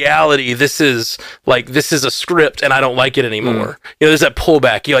isn't reality. This is a script, and I don't like it anymore. There's that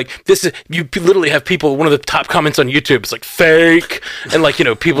pullback. You literally have people, one of the top comments on YouTube, it's like, fake. And like,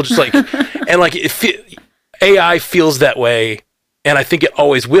 people just like, and like, AI feels that way. And I think it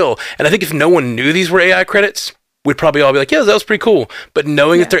always will. And I think if no one knew these were AI credits, we'd probably all be like, yeah, that was pretty cool. But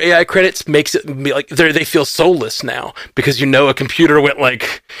knowing that they're AI credits makes it be like they feel soulless now, because a computer went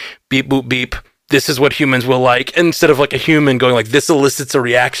like, beep, boop, beep. This is what humans will like, instead of like a human going like, this elicits a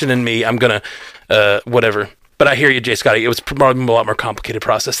reaction in me. I'm going to, whatever. But I hear you, Jay Scotty. It was probably a lot more complicated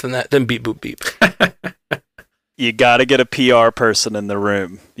process than that, than beep, boop, beep. you got to get a PR person in the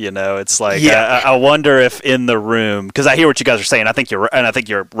room. It's like Yeah. I wonder if in the room, because I hear what you guys are saying. I think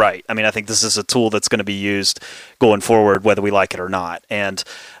you're right. I mean, I think this is a tool that's going to be used going forward, whether we like it or not. And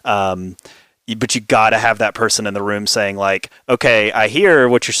but you got to have that person in the room saying like, okay, I hear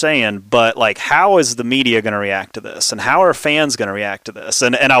what you're saying, but like, how is the media going to react to this, and how are fans going to react to this?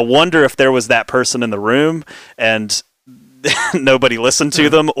 And I wonder if there was that person in the room and nobody listened to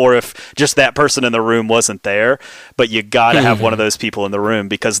them, or if just that person in the room wasn't there. But you got to have one of those people in the room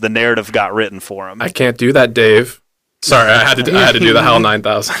because the narrative got written for them. I can't do that, Dave. Sorry, I had to do the HAL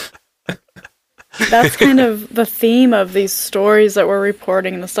 9000. That's kind of the theme of these stories that we're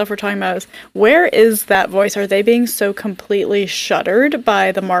reporting and the stuff we're talking about is, where is that voice? Are they being so completely shuttered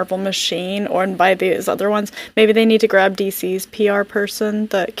by the Marvel machine or by these other ones? Maybe they need to grab DC's PR person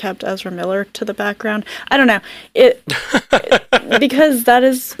that kept Ezra Miller to the background. I don't know. Because that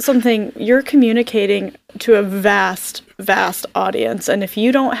is something you're communicating to a vast, vast audience. And if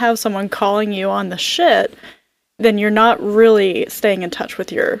you don't have someone calling you on the shit, then you're not really staying in touch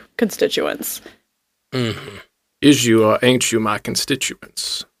with your constituents. Mm-hmm. Is you or ain't you my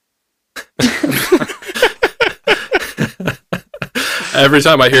constituents? Every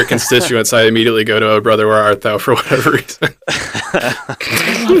time I hear constituents, I immediately go to Oh Brother, Where Art Thou for whatever reason.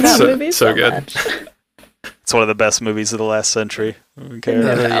 I love that movie so good. much. It's one of the best movies of the last century.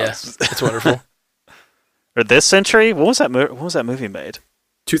 Yeah, it's wonderful. Or this century? When was that movie made?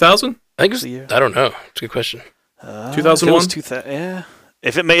 2000? I think it was, I don't know. It's a good question. 2001? Yeah.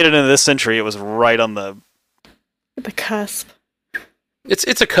 If it made it into this century, it was right on the cusp. It's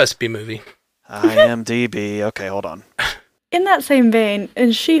a cuspy movie. IMDb. Okay, hold on. In that same vein,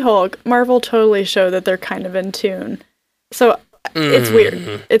 in She-Hulk, Marvel totally showed that they're kind of in tune. So it's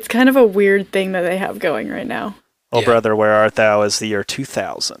weird. It's kind of a weird thing that they have going right now. Oh, Brother, Where Art Thou is the year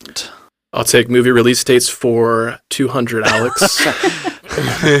 2000. I'll take movie release dates for 200, Alex.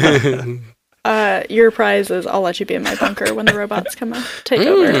 Your prize is I'll let you be in my bunker when the robots come out. Take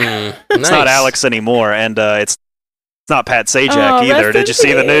over. It's not Alex anymore, and it's not Pat Sajak either. Did you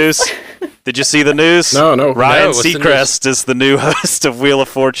see the news? Did you see the news? No. Ryan Seacrest is the new host of Wheel of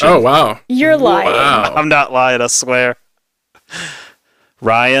Fortune. Oh, wow. You're lying. Wow. I'm not lying, I swear.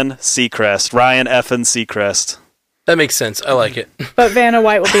 Ryan effing Seacrest. That makes sense. I like it. But Vanna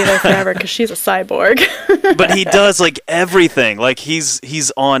White will be there forever because she's a cyborg. But he does like everything. Like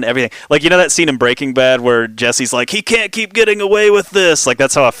he's on everything. Like, you know that scene in Breaking Bad where Jesse's like, he can't keep getting away with this. Like,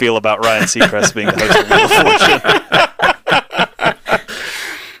 that's how I feel about Ryan Seacrest being the host of Wheel of Fortune.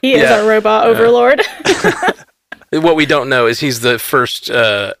 He is our robot overlord. What we don't know is he's the first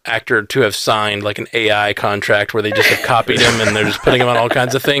actor to have signed like an AI contract where they just have copied him and they're just putting him on all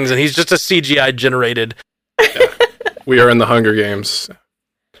kinds of things, and he's just a CGI generated. We are in the Hunger Games.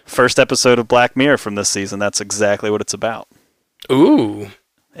 First episode of Black Mirror from this season. That's exactly what it's about. Ooh.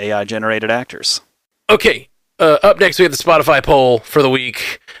 AI generated actors. Okay. Up next, we have the Spotify poll for the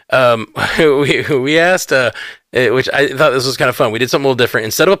week. We asked, which I thought this was kind of fun. We did something a little different.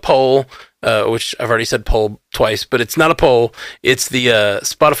 Instead of a poll, which I've already said poll twice, but it's not a poll. It's the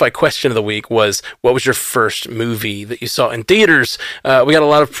Spotify question of the week was, what was your first movie that you saw in theaters? We got a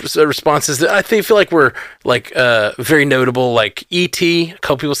lot of responses that I feel like were like very notable, like E.T. A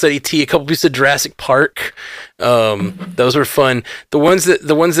couple people said E.T. A couple people said Jurassic Park. Those were fun. The ones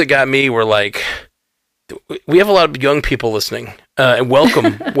that got me were like, we have a lot of young people listening, and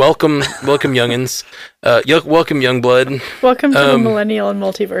welcome youngins, welcome young blood. Welcome to the Millennial and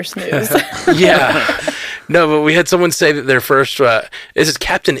Multiverse news. Yeah, no, but we had someone say that their first, this is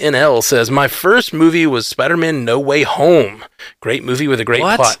Captain NL says, my first movie was Spider-Man No Way Home. Great movie with a great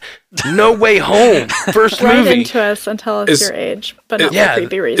plot. No Way Home, first movie. Write into us and tell us your age, but not for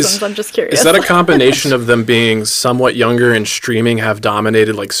creepy reasons. I'm just curious. Is that a combination of them being somewhat younger and streaming have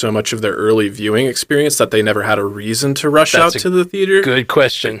dominated like so much of their early viewing experience that they never had a reason to rush out to the theater? Good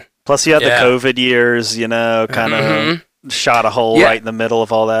question. Plus, you had the COVID years, kind of shot a hole right in the middle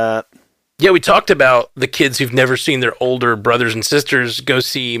of all that. Yeah, we talked about the kids who've never seen their older brothers and sisters go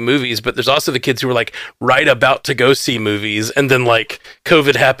see movies, but there's also the kids who were like right about to go see movies, and then like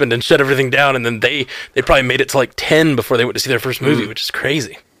COVID happened and shut everything down, and then they probably made it to like 10 before they went to see their first movie, which is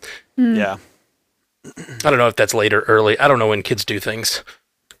crazy. Yeah. I don't know if that's late or early. I don't know when kids do things.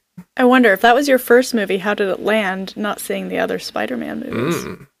 I wonder if that was your first movie, how did it land not seeing the other Spider-Man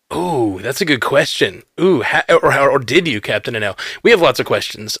movies? Ooh, that's a good question. Ooh, or did you, Captain NL? We have lots of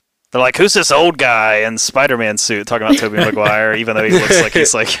questions. They're like, who's this old guy in Spider-Man suit talking about Tobey Maguire, even though he looks like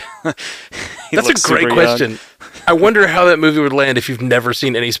he's like... That's a great question. I wonder how that movie would land if you've never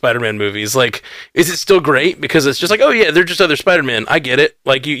seen any Spider-Man movies. Like, is it still great? Because it's just like, oh yeah, they're just other Spider-Man. I get it.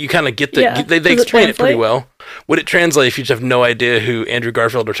 Like, you kind of get the... They explain it pretty well. would it translate if you just have no idea who Andrew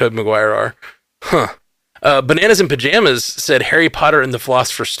Garfield or Tobey Maguire are? Huh. Bananas in Pajamas said Harry Potter and the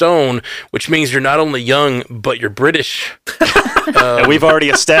Philosopher's Stone, which means you're not only young, but you're British. And we've already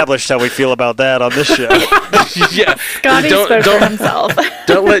established how we feel about that on this show. Yeah. Scotty spoke for himself.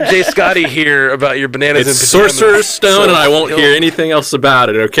 Don't let Jay Scotty hear about your Bananas in Pajamas. Sorcerer's Stone, and I won't hear anything else about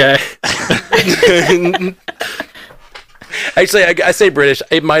it, okay? Actually, I say British.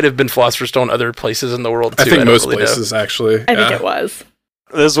 It might have been Philosopher's Stone other places in the world, too. I think most really places, actually. I think it was.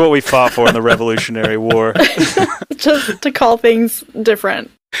 This is what we fought for in the Revolutionary War. Just to call things different.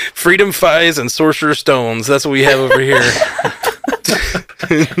 Freedom Fies and Sorcerer's Stones. That's what we have over here.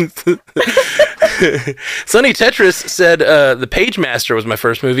 Sonny Tetris said The Page Master was my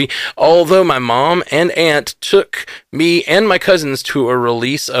first movie, although my mom and aunt took me and my cousins to a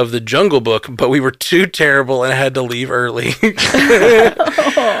release of The Jungle Book, but we were too terrible and had to leave early.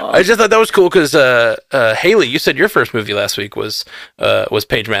 I just thought that was cool because Haley, you said your first movie last week was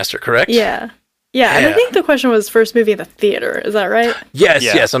Page Master, correct? Yeah. Yeah, and I think the question was first movie in the theater. Is that right?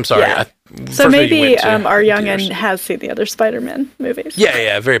 Yes, I'm sorry. Yeah. So maybe our youngin' has seen the other Spider-Man movies.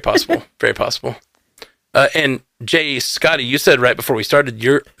 Yeah, very possible. Very possible. And Jay, Scotty, you said right before we started,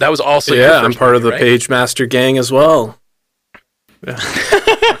 that was also your first I'm part movie, of the Page Master gang as well. Yeah.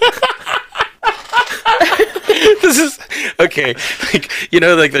 This is okay. Like,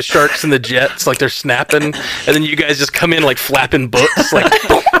 like the sharks and the jets, like they're snapping, and then you guys just come in like flapping books, like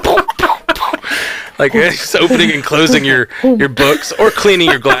boom, boom, boom, boom. Like just opening and closing your books or cleaning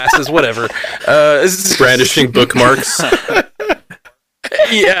your glasses, whatever. Brandishing bookmarks.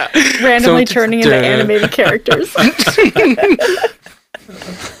 Yeah. Randomly turning into animated characters.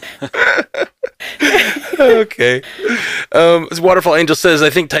 Okay. Waterfall Angel says, I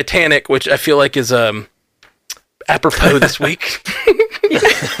think Titanic, which I feel like is apropos this week.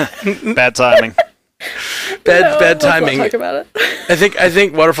 Bad timing. Bad timing. Let's not talk about it. I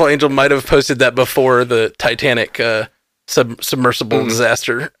think Waterfall Angel might have posted that before the Titanic submersible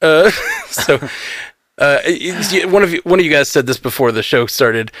disaster. One of you guys said this before the show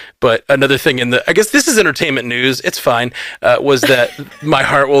started, but another thing I guess this is entertainment news. It's fine. Was that My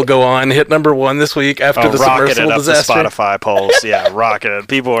Heart Will Go On hit #1 this week after the submersible disaster? Up the Spotify polls, yeah, rocketed.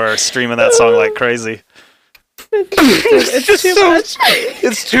 People are streaming that song like crazy. It's too much.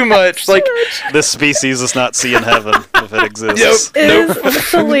 It's too much. Like this species is not seeing heaven if it exists. Is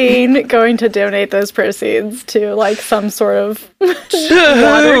Celine going to donate those proceeds to like some sort of water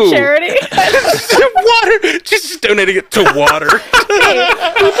charity? Water? She's just donating it to water. Hey,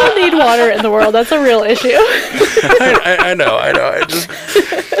 people need water in the world. That's a real issue. I know.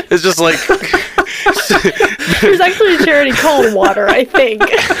 It's just like there's actually a charity called Water, I think.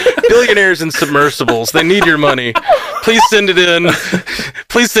 Billionaires and submersibles. They need your money. Please send it in.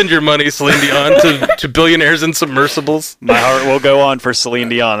 Please send your money, Celine Dion, to billionaires and submersibles. My heart will go on for Celine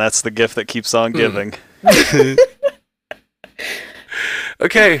Dion. That's the gift that keeps on giving.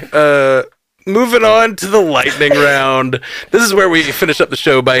 Okay, moving on to the lightning round. This is where we finish up the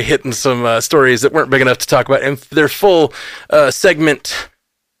show by hitting some stories that weren't big enough to talk about in their full segment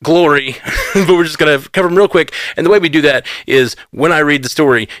glory, but we're just going to cover them real quick. And the way we do that is when I read the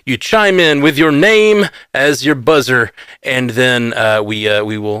story, you chime in with your name as your buzzer, and then we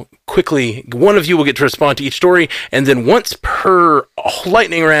will quickly, one of you will get to respond to each story, and then once per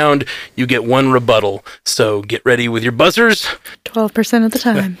lightning round, you get one rebuttal. So get ready with your buzzers. 12% of the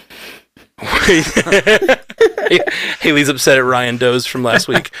time. Haley's upset at Ryan Doe's from last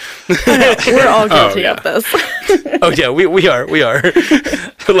week. We're all guilty of this. Oh yeah, we are.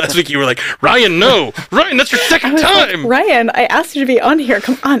 But last week you were like, Ryan, no, Ryan, that's your second time. Like, Ryan, I asked you to be on here.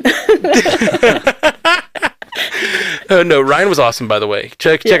 Come on. No, Ryan was awesome, by the way.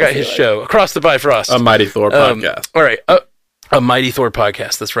 Check out his show, Across the Bifrost, a Mighty Thor podcast. All right, a Mighty Thor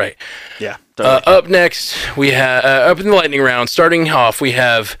podcast. That's right. Yeah. Totally. Up next, we have up in the lightning round. Starting off, we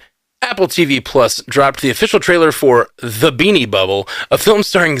have Apple TV Plus dropped the official trailer for The Beanie Bubble, a film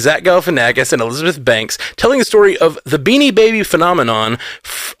starring Zach Galifianakis and Elizabeth Banks, telling the story of the Beanie Baby phenomenon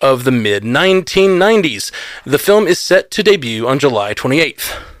of the mid-1990s. The film is set to debut on July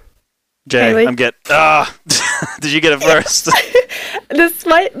 28th. Jay, Haley? I'm getting... did you get it first? This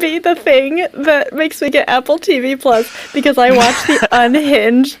might be the thing that makes me get Apple TV Plus, because I watched the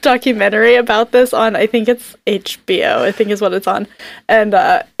Unhinged documentary about this on, I think it's HBO, I think is what it's on. And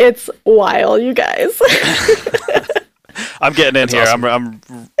it's wild, you guys. I'm getting in That's here. awesome. I'm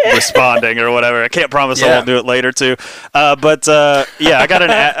responding or whatever. I can't promise I won't do it later too. But I got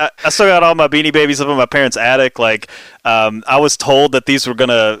I still got all my Beanie Babies up in my parents' attic. Like, I was told that these were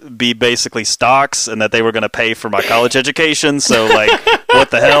gonna be basically stocks and that they were gonna pay for my college education. So like,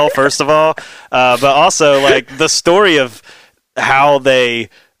 what the hell? First of all, but also like the story of how they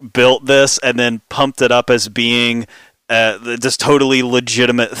built this and then pumped it up as being this totally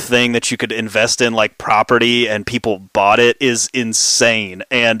legitimate thing that you could invest in, like property, and people bought it, is insane.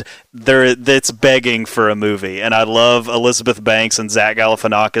 And it's begging for a movie. And I love Elizabeth Banks and Zach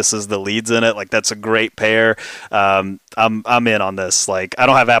Galifianakis as the leads in it. Like, that's a great pair. I'm in on this. Like, I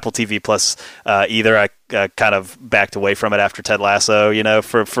don't have Apple TV Plus either. I kind of backed away from it after Ted Lasso,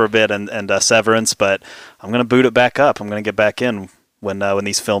 for a bit, and Severance. But I'm gonna boot it back up. I'm gonna get back in when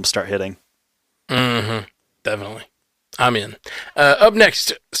these films start hitting. Mm-hmm. Definitely. I'm in. Up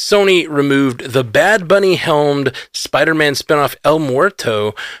next, Sony removed the Bad Bunny-helmed Spider-Man spinoff El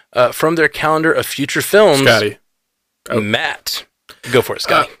Muerto from their calendar of future films. Scotty. Matt. Go for it,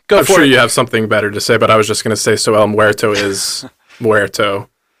 Scotty. I'm sure you have something better to say, but I was just going to say, so El Muerto is Muerto.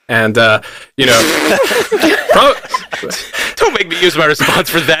 And, Don't make me use my response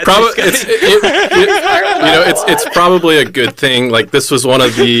for that. It's probably a good thing. Like, this was one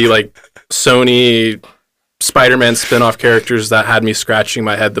of the Sony Spider-Man spin-off characters that had me scratching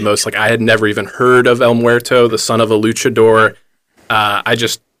my head the most. Like, I had never even heard of El Muerto, the son of a luchador. I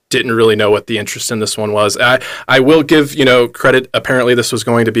just didn't really know what the interest in this one was. I will give credit. Apparently, this was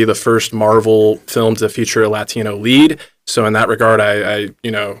going to be the first Marvel film to feature a Latino lead. So in that regard, I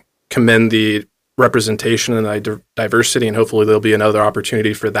commend the representation and the diversity, and hopefully there'll be another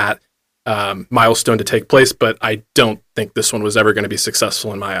opportunity for that milestone to take place. But I don't think this one was ever going to be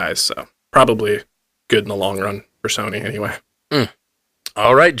successful in my eyes. So probably good in the long run for Sony anyway.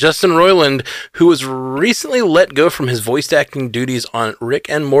 All right, Justin Roiland, who was recently let go from his voice acting duties on Rick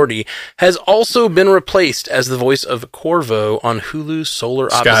and Morty, has also been replaced as the voice of Corvo on Hulu's Solar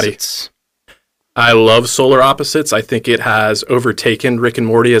Opposites. I love Solar Opposites. I think it has overtaken Rick and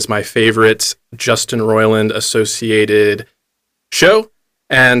Morty as my favorite Justin Roiland associated show.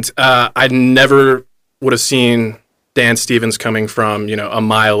 And I never would have seen Dan Stevens coming from, a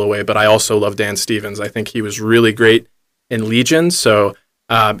mile away, but I also love Dan Stevens. I think he was really great in Legion. So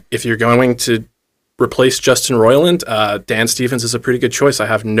if you're going to replace Justin Roiland, Dan Stevens is a pretty good choice. I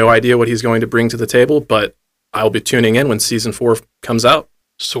have no idea what he's going to bring to the table, but I'll be tuning in when season 4 comes out.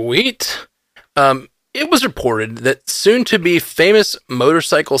 Sweet. It was reported that soon-to-be famous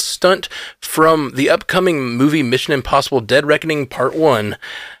motorcycle stunt from the upcoming movie Mission Impossible Dead Reckoning Part 1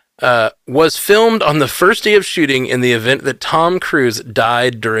 was filmed on the first day of shooting in the event that Tom Cruise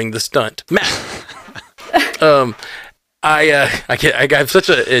died during the stunt. Matt, I have such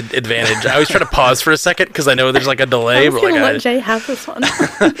an advantage. I always try to pause for a second because I know there's a delay. I was going to let Jay have this one.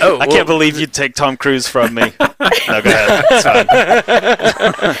 I can't believe you'd take Tom Cruise from me. No, go ahead. It's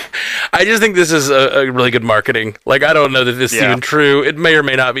fine. I just think this is a really good marketing. I don't know that this is even true. It may or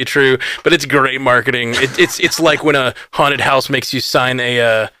may not be true, but it's great marketing. It's like when a haunted house makes you sign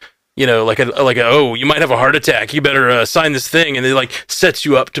a oh, you might have a heart attack. You better sign this thing, and it sets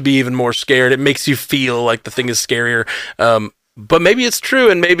you up to be even more scared. It makes you feel like the thing is scarier. But maybe it's true,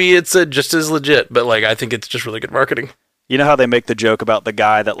 and maybe it's just as legit. But I think it's just really good marketing. You know how they make the joke about the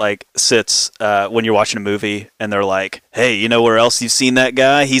guy that sits when you're watching a movie and they're like, hey, you know where else you've seen that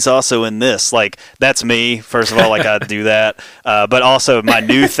guy? He's also in this. That's me. First of all, I do that. But also my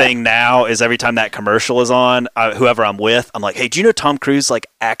new thing now is every time that commercial is on, whoever I'm with, I'm like, hey, do you know Tom Cruise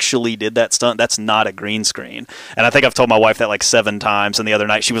actually did that stunt? That's not a green screen. And I think I've told my wife that 7 times. And the other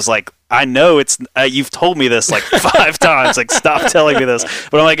night she was like, I know it's you've told me this 5 times. Stop telling me this.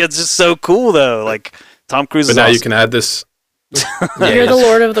 But I'm like, it's just so cool though. Tom Cruise is now awesome. You can add this. You're the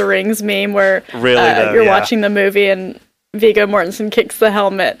Lord of the Rings meme where you're watching the movie and Viggo Mortensen kicks the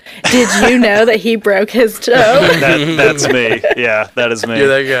helmet. Did you know that he broke his toe? That's me. Yeah, that is me. You're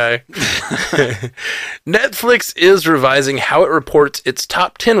that guy. Netflix is revising how it reports its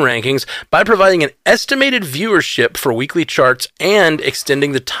top 10 rankings by providing an estimated viewership for weekly charts and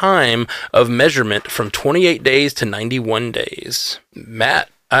extending the time of measurement from 28 days to 91 days. Matt,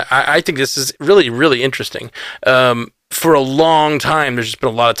 I think this is really, really interesting. For a long time, there's just been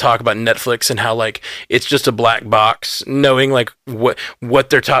a lot of talk about Netflix and how it's just a black box, knowing what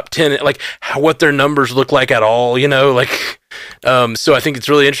their top 10, what their numbers look like at all, so I think it's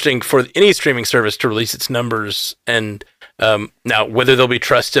really interesting for any streaming service to release its numbers. And now whether they'll be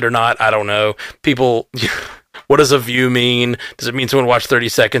trusted or not, I don't know. People, what does a view mean? Does it mean someone watched 30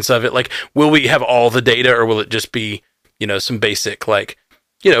 seconds of it? Will we have all the data, or will it just be, some basic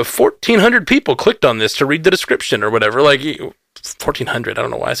 1,400 people clicked on this to read the description or whatever. Like 1,400. I don't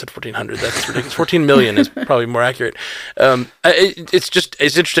know why I said 1,400. That's ridiculous. 14 million is probably more accurate.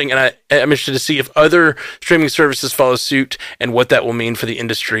 It's interesting, and I'm interested to see if other streaming services follow suit and what that will mean for the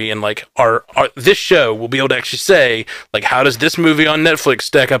industry. And like, this show will be able to actually say, like, how does this movie on Netflix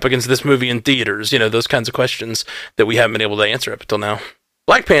stack up against this movie in theaters? Those kinds of questions that we haven't been able to answer up until now.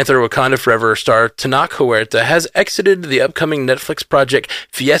 Black Panther Wakanda Forever star Tenoch Huerta has exited the upcoming Netflix project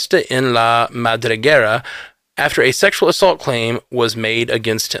Fiesta en la Madriguera after a sexual assault claim was made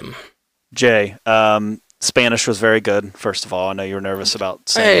against him. Jay, Spanish was very good, first of all. I know you were nervous about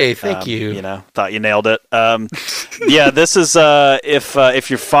saying it. Thank you. Thought you nailed it. Yeah, this is, if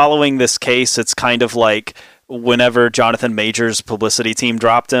you're following this case, it's kind of like whenever Jonathan Majors' publicity team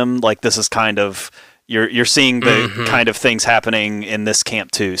dropped him, like this is kind of... You're seeing the kind of things happening in this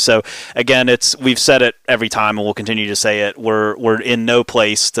camp too. So again, we've said it every time, and we'll continue to say it. We're in no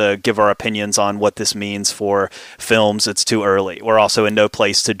place to give our opinions on what this means for films. It's too early. We're also in no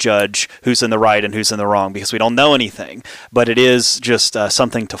place to judge who's in the right and who's in the wrong because we don't know anything. But it is just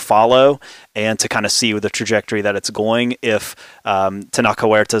something to follow and to kind of see the trajectory that it's going. If Tenoch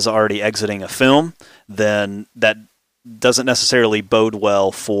Huerta is already exiting a film, then that doesn't necessarily bode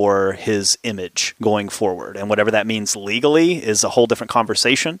well for his image going forward. And whatever that means legally is a whole different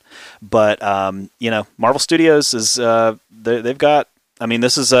conversation. But, Marvel Studios is, they've got,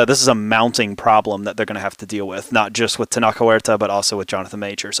 this is a mounting problem that they're going to have to deal with, not just with Tenoch Huerta, but also with Jonathan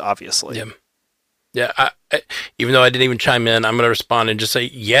Majors, obviously. Yeah. Yeah. I, even though I didn't even chime in, I'm going to respond and just say,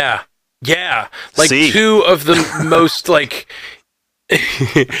 yeah. Like two of the most two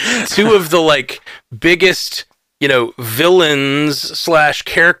of the biggest, villains /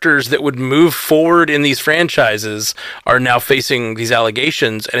 characters that would move forward in these franchises are now facing these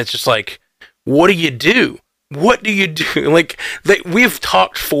allegations. And it's just like, what do you do? What do you do? Like, we've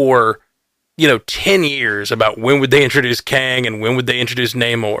talked for, 10 years about when would they introduce Kang and when would they introduce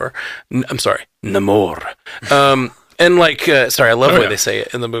Namor. I'm sorry, Namor. And sorry, I love the way they say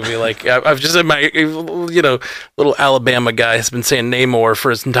it in the movie. Like, I've just said my, little Alabama guy has been saying Namor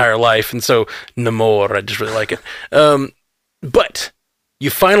for his entire life. And so Namor, I just really like it. But you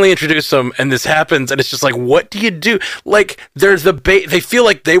finally introduce them and this happens and it's just like, what do you do? Like, there's they feel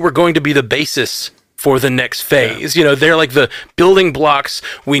like they were going to be the basis for the next phase. Yeah. They're like the building blocks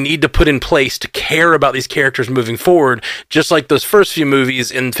we need to put in place to care about these characters moving forward, just like those first few movies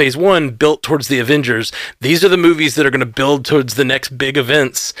in phase 1 built towards the Avengers. These are the movies that are going to build towards the next big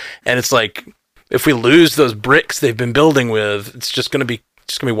events, and it's like, if we lose those bricks they've been building with, it's just going to be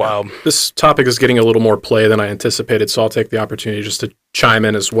wild. This topic is getting a little more play than I anticipated, so I'll take the opportunity just to chime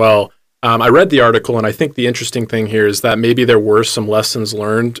in as well. I read the article, and I think the interesting thing here is that maybe there were some lessons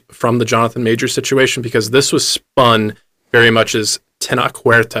learned from the Jonathan Majors situation, because this was spun very much as Tenoch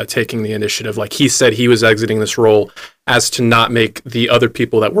Huerta taking the initiative. Like, he said he was exiting this role as to not make the other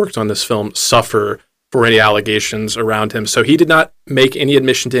people that worked on this film suffer for any allegations around him. So he did not make any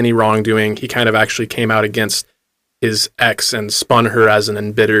admission to any wrongdoing. He kind of actually came out against his ex and spun her as an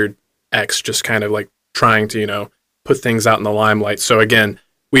embittered ex, just kind of like trying to, put things out in the limelight. So again,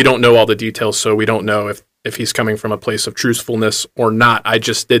 we don't know all the details, so we don't know if he's coming from a place of truthfulness or not. I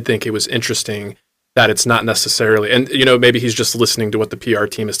just did think it was interesting that it's not necessarily, and maybe he's just listening to what the PR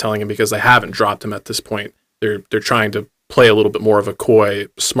team is telling him because they haven't dropped him at this point. They're trying to play a little bit more of a coy,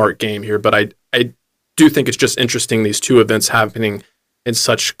 smart game here. But I do think it's just interesting, these two events happening in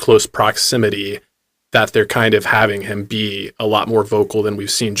such close proximity, that they're kind of having him be a lot more vocal than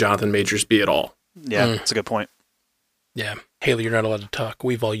we've seen Jonathan Majors be at all. Yeah, that's a good point. Yeah. Haley, you're not allowed to talk.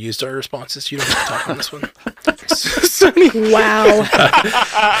 We've all used our responses. You don't have to talk on this one. Sony. Wow.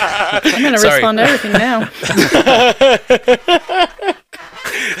 I'm going to respond to everything now.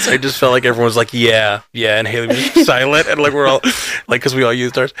 So I just felt like everyone was like, yeah, and Haley was just silent, and like we're all, because we all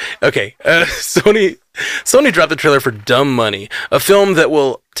used ours. Okay, Sony dropped the trailer for Dumb Money, a film that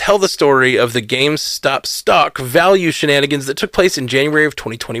will tell the story of the GameStop stock value shenanigans that took place in January of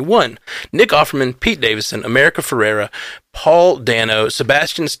 2021. Nick Offerman, Pete Davidson, America Ferrera, Paul Dano,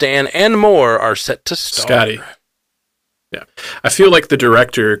 Sebastian Stan, and more are set to star. Scotty. Yeah. I feel like the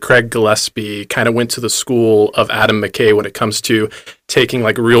director, Craig Gillespie, kind of went to the school of Adam McKay when it comes to taking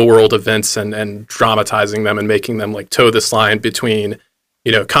like real world events and dramatizing them and making them like toe this line between,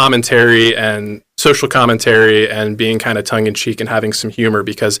 commentary and social commentary and being kind of tongue in cheek and having some humor,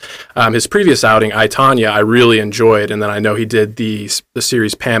 because his previous outing, I, Tonya, I really enjoyed. And then I know he did the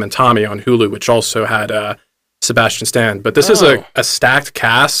series Pam and Tommy on Hulu, which also had Sebastian Stan. But this is a stacked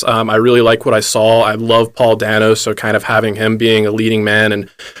cast. I really like what I saw. I love Paul Dano, so kind of having him being a leading man and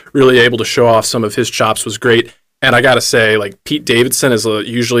really able to show off some of his chops was great. And I got to say, like, Pete Davidson is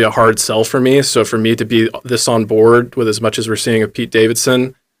usually a hard sell for me. So for me to be this on board with as much as we're seeing of Pete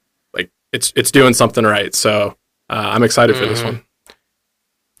Davidson, like, it's doing something right. So I'm excited for this one.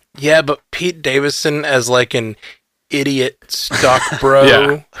 Yeah, but Pete Davidson as like an idiot stock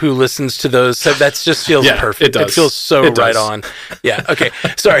bro who listens to those, so that just feels perfect. It does. It feels so right on. Yeah, okay.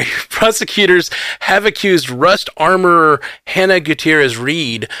 Sorry. Prosecutors have accused Rust armorer Hannah Gutierrez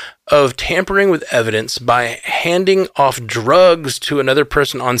Reed of tampering with evidence by handing off drugs to another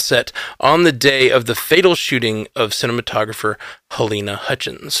person on set on the day of the fatal shooting of cinematographer Halyna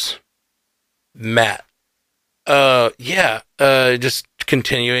Hutchins. Matt. Just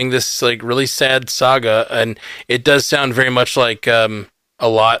continuing this like really sad saga, and it does sound very much like a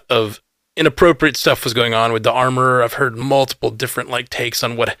lot of inappropriate stuff was going on with the armor. I've heard multiple different like takes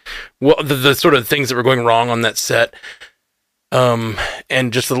on what the sort of things that were going wrong on that set.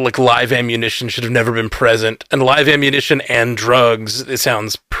 And just like live ammunition should have never been present, and live ammunition and drugs. It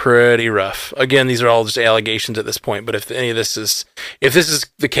sounds pretty rough. Again, these are all just allegations at this point, but if this is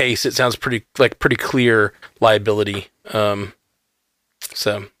the case, it sounds pretty clear liability.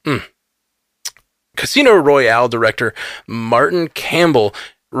 Casino Royale director Martin Campbell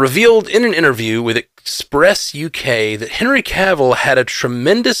revealed in an interview with Express UK that Henry Cavill had a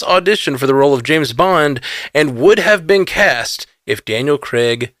tremendous audition for the role of James Bond and would have been cast if Daniel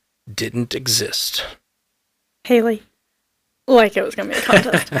Craig didn't exist. Haley, like it was going to be a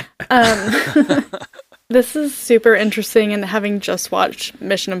contest. This is super interesting, and having just watched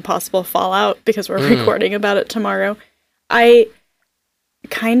Mission Impossible Fallout, because we're recording about it tomorrow, I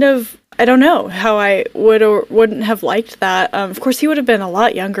don't know how I would or wouldn't have liked that. Of course, he would have been a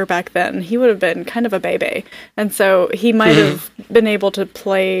lot younger back then. He would have been kind of a baby. And so he might have been able to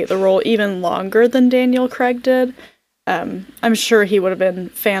play the role even longer than Daniel Craig did. I'm sure he would have been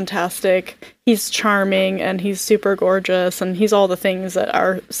fantastic. He's charming, and he's super gorgeous, and he's all the things that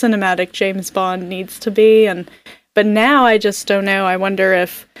our cinematic James Bond needs to be. But now I just don't know. I wonder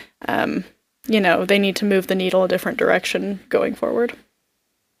if, they need to move the needle a different direction going forward.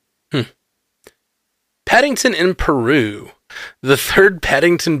 Paddington in Peru. The third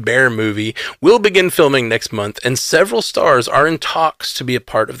Paddington Bear movie will begin filming next month, and several stars are in talks to be a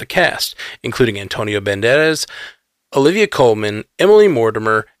part of the cast, including Antonio Banderas, Olivia Colman, Emily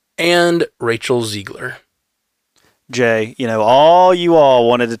Mortimer, and Rachel Ziegler. Jay, you all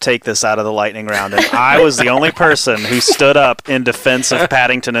wanted to take this out of the lightning round, and I was the only person who stood up in defense of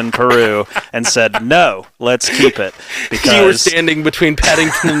Paddington in Peru and said, no, let's keep it. Because you were standing between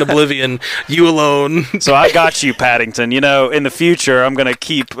Paddington and Oblivion, you alone. So I got you, Paddington. In the future, I'm going to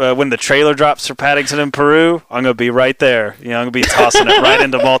keep, when the trailer drops for Paddington in Peru, I'm going to be right there. I'm going to be tossing it right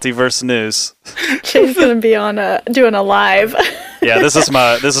into Multiverse News. Jay's going to be on doing a live. Yeah, this is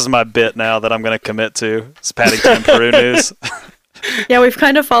my bit now that I'm going to commit to. It's Paddington in Peru news. Yeah, we've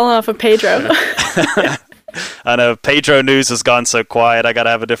kind of fallen off of Pedro. I know, Pedro news has gone so quiet, I got to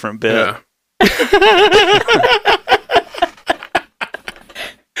have a different bit. Yeah.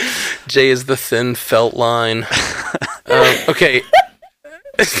 Jay is the thin felt line. Okay.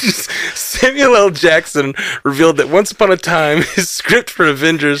 Samuel L. Jackson revealed that once upon a time, his script for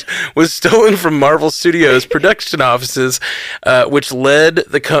Avengers was stolen from Marvel Studios' production offices, which led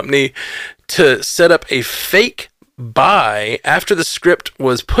the company to set up a fake buy after the script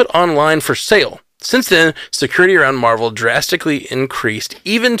was put online for sale. Since then, security around Marvel drastically increased,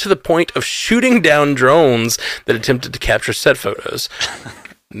 even to the point of shooting down drones that attempted to capture set photos.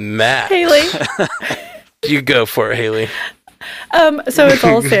 Matt. Haley. You go for it, Haley. So it's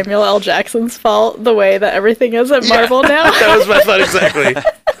all Samuel L. Jackson's fault, the way that everything is at Marvel now? That was my thought exactly.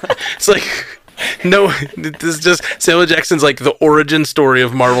 It's like, no, this is just Samuel L. Jackson's like the origin story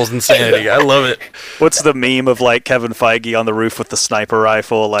of Marvel's insanity. I love it. What's the meme of like Kevin Feige on the roof with the sniper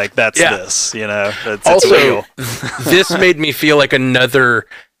rifle? Like, that's this, It's also, real. This made me feel like another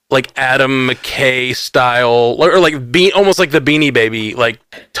like Adam McKay style, or like almost like the Beanie Baby like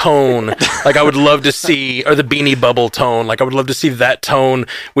tone. Like I would love to see, or the Beanie Bubble tone. Like I would love to see that tone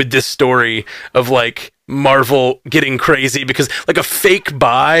with this story of like Marvel getting crazy because like a fake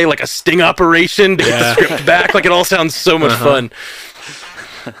buy, like a sting operation to get the script back. Like it all sounds so much fun.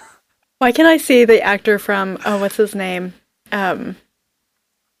 Why can't I see the actor from what's his name?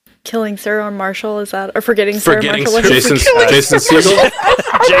 Killing Sarah Marshall, is that, or Forgetting Sarah Marshall? Jason Segel.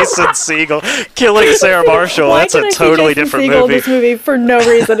 Jason Segel, Killing Sarah Marshall. Why That's a totally different movie. This movie for no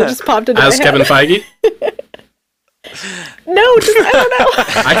reason. It just popped into my head. As Kevin Feige? No, I don't know.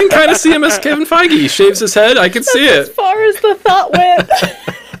 I can kind of see him as Kevin Feige. He shaves his head. I can see it. As far as the thought went.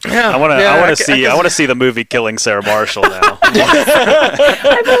 I want to see the movie Killing Sarah Marshall now.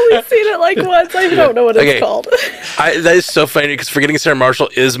 I've only seen it like once. I don't know what it's called. That is so funny because Forgetting Sarah Marshall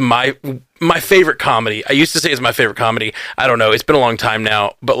is my favorite comedy. I used to say it's my favorite comedy. I don't know. It's been a long time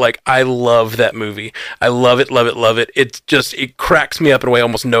now, but like I love that movie. I love it, love it, love it. It cracks me up in a way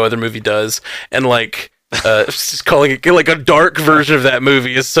almost no other movie does. And like just calling it like a dark version of that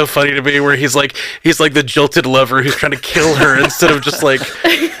movie is so funny to me, where he's like the jilted lover who's trying to kill her instead of just like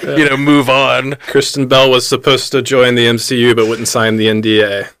move on. Kristen Bell was supposed to join the MCU but wouldn't sign the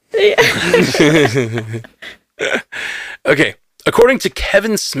NDA. Okay. According to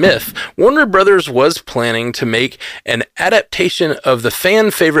Kevin Smith, Warner Brothers was planning to make an adaptation of the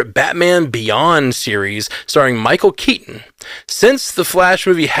fan favorite Batman Beyond series starring Michael Keaton. Since the Flash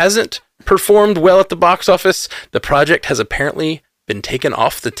movie hasn't performed well at the box office, the project has apparently been taken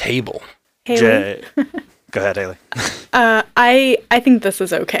off the table. Haley? Go ahead, Haley. I think this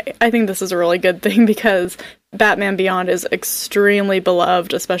is okay. I think this is a really good thing because Batman Beyond is extremely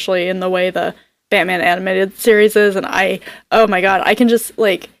beloved, especially in the way the Batman animated series is, and oh my god, I can just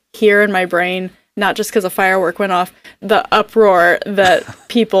like hear in my brain, not just because a firework went off, the uproar that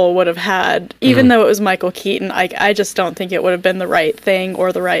people would have had, even though it was Michael Keaton. I just don't think it would have been the right thing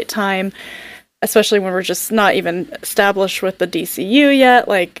or the right time, especially when we're just not even established with the DCU yet.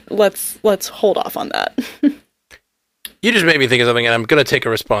 Like, let's hold off on that. You just made me think of something, and I'm going to take a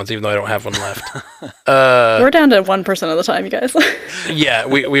response, even though I don't have one left. We're down to 1% of the time, you guys. Yeah,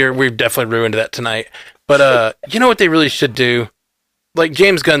 we've definitely ruined that tonight. But you know what they really should do? Like,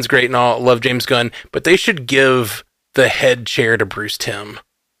 James Gunn's great and all, love James Gunn, but they should give the head chair to Bruce Timm.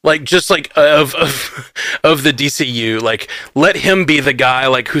 Like, just like of the DCU, like let him be the guy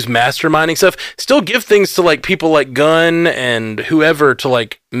like who's masterminding stuff. Still give things to like people like Gunn and whoever to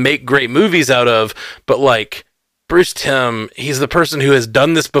like make great movies out of, but like Bruce Timm, he's the person who has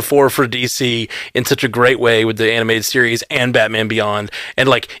done this before for DC in such a great way with the animated series and Batman Beyond. And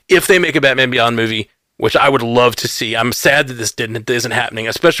like, if they make a Batman Beyond movie, which I would love to see, I'm sad that this isn't happening,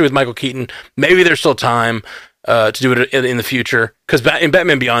 especially with Michael Keaton. Maybe there's still time to do it in the future, because in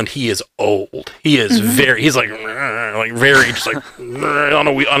Batman Beyond, he is old. He is he's like very just like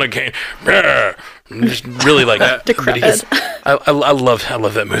on a cane. Just really like decrepit. I love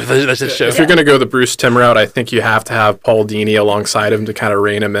that movie. That's his show. If you're going to go the Bruce Timm route, I think you have to have Paul Dini alongside him to kind of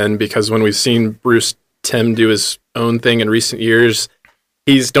rein him in, because when we've seen Bruce Timm do his own thing in recent years,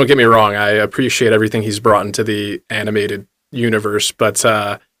 don't get me wrong, I appreciate everything he's brought into the animated universe, but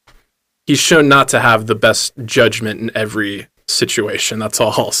he's shown not to have the best judgment in every situation. That's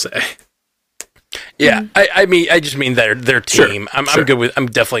all I'll say. Yeah, I mean, I just mean their team. Sure. I'm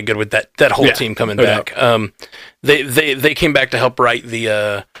definitely good with that whole team coming back. They came back to help write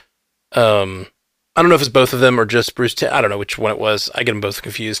the I don't know if it's both of them or just Bruce Timm. I don't know which one it was. I get them both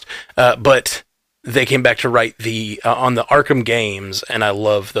confused. But they came back to write the on the Arkham games, and I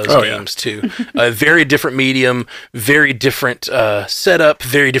love those games too. Very different medium, very different setup,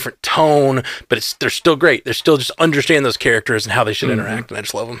 very different tone, but they're still great. They're still just understand those characters and how they should interact, and I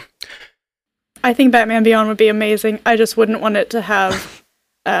just love them. I think Batman Beyond would be amazing. I just wouldn't want it to have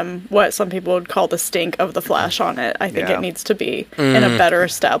what some people would call the stink of the Flash on it. I think it needs to be in a better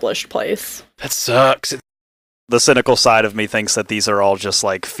established place. That sucks. The cynical side of me thinks that these are all just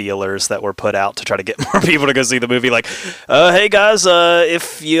like feelers that were put out to try to get more people to go see the movie. Like, hey guys,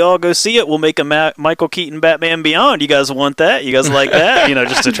 if you all go see it, we'll make a Michael Keaton Batman Beyond. You guys want that? You guys like that? You know,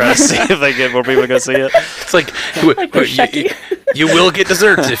 just to try to see if they get more people to go see it. It's like, you will get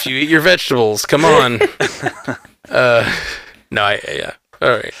desserts if you eat your vegetables. Come on. Yeah. All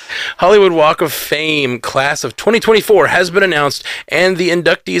right. Hollywood Walk of Fame class of 2024 has been announced, and the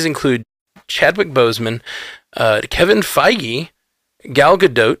inductees include Chadwick Boseman, Kevin Feige, Gal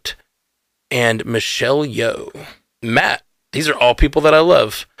Gadot, and Michelle Yeoh. Matt, these are all people that I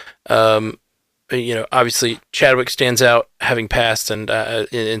love. Obviously Chadwick stands out, having passed and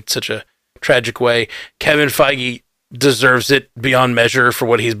in such a tragic way. Kevin Feige deserves it beyond measure for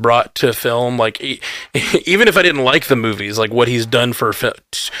what he's brought to film. Like, even if I didn't like the movies, like what he's done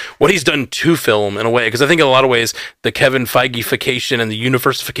what he's done to film in a way, because I think in a lot of ways the Kevin Feige-fication and the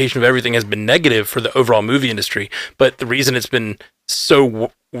universification of everything has been negative for the overall movie industry. But the reason it's been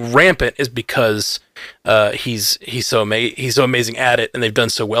so rampant is because he's so amazing at it, and they've done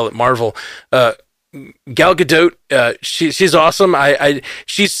so well at Marvel. Gal Gadot, she's awesome.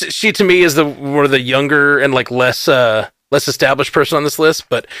 She to me is one of the younger and like less established person on this list.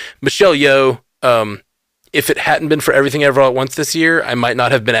 But Michelle Yeoh, if it hadn't been for Everything Ever All at Once this year, I might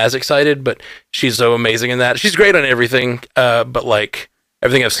not have been as excited. But she's so amazing in that. She's great on everything. But like,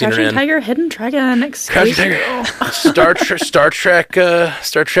 everything I've seen her Crouching in. Tiger, Hidden Dragon, excuse Crouching you. Star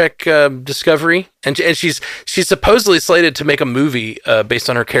Trek Discovery, and she's supposedly slated to make a movie based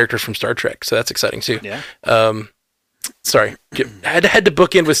on her character from Star Trek, so that's exciting too. Yeah. Sorry, had to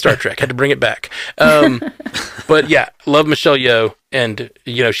book in with Star Trek, had to bring it back. But yeah, love Michelle Yeoh, and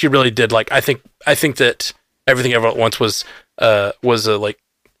she really did I think that Everything Ever at Once was a like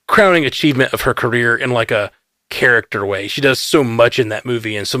crowning achievement of her career in like a character way. She does so much in that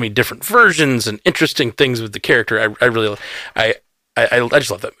movie and so many different versions and interesting things with the character. I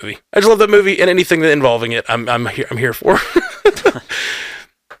just love that movie. I just love that movie and anything that involving it. I'm here for.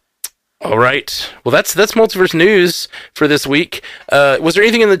 All right. Well, that's Multiverse news for this week. Was there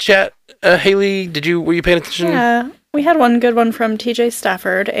anything in the chat, Haley? Were you paying attention? Yeah, we had one good one from TJ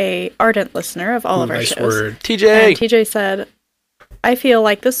Stafford, a ardent listener of all of our nice shows. Word. TJ. And TJ said, I feel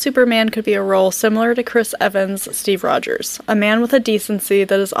like this Superman could be a role similar to Chris Evans' Steve Rogers, a man with a decency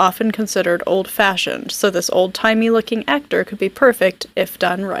that is often considered old-fashioned, so this old-timey looking actor could be perfect if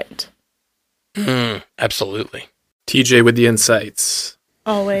done right. Absolutely. TJ with the insights.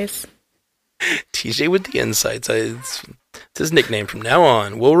 Always. TJ with the insights. It's his nickname from now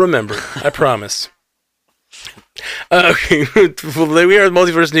on. We'll remember. I promise. Okay, well, we are the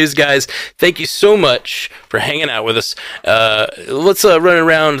Multiverse News, guys. Thank you so much for hanging out with us. Let's run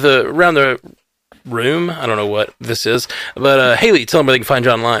around the room. I don't know what this is, but Haley, tell them where they can find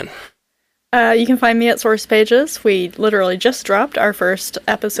you online. You can find me at Source Pages. We literally just dropped our first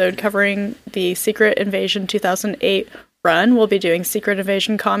episode covering the Secret Invasion 2008 run. We'll be doing Secret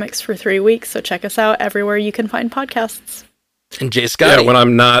Invasion comics for 3 weeks, so check us out everywhere you can find podcasts. And Jay Scotty. Yeah, when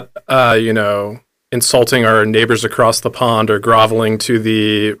I'm not, insulting our neighbors across the pond or groveling to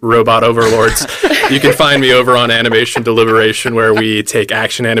the robot overlords, you can find me over on Animation Deliberation, where we take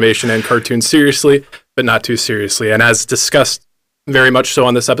action animation and cartoons seriously, but not too seriously. And as discussed very much so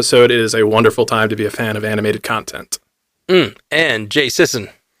on this episode, it is a wonderful time to be a fan of animated content. And Jay Sisson.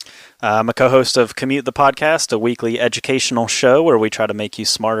 I'm a co-host of Commute the Podcast, a weekly educational show where we try to make you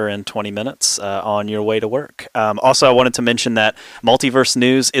smarter in 20 minutes on your way to work. Also, I wanted to mention that Multiverse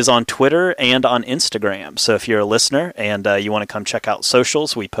News is on Twitter and on Instagram. So if you're a listener and you want to come check out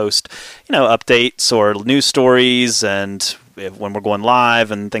socials, we post, updates or news stories and when we're going live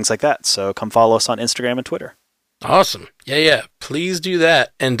and things like that. So come follow us on Instagram and Twitter. Awesome. Yeah. Please do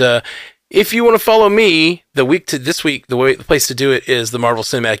that. And if you want to follow me this week, the place to do it is the Marvel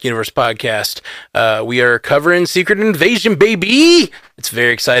Cinematic Universe podcast. We are covering Secret Invasion, baby. It's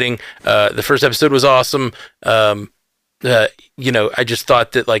very exciting. The first episode was awesome. I just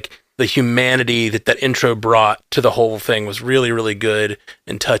thought that the humanity that intro brought to the whole thing was really, really good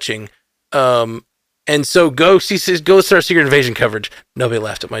and touching. And so go start Secret Invasion coverage. Nobody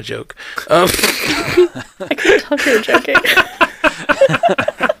laughed at my joke. I couldn't tell if you were joking.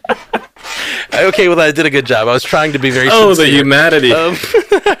 Okay, well, I did a good job. I was trying to be very sincere. The humanity.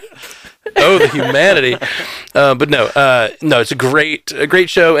 The humanity. But no, it's a great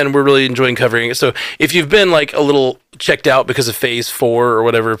show, and we're really enjoying covering it. So if you've been a little checked out because of Phase 4 or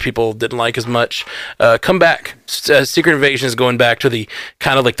whatever people didn't like as much, come back. Secret Invasion is going back to the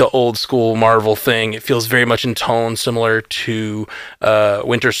kind of the old school Marvel thing. It feels very much in tone similar to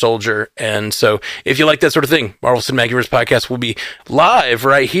Winter Soldier. And so if you like that sort of thing, Marvel Cinematic Universe podcast will be live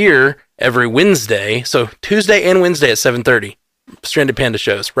right here every Wednesday. So Tuesday and Wednesday at 7:30. Stranded Panda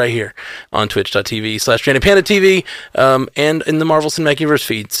shows right here on twitch.tv/StrandedPandaTV and in the Marvel Cinematic Universe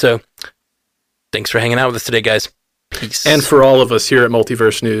feed. So thanks for hanging out with us today, guys. Peace. And for all of us here at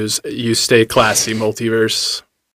Multiverse News, you stay classy, Multiverse.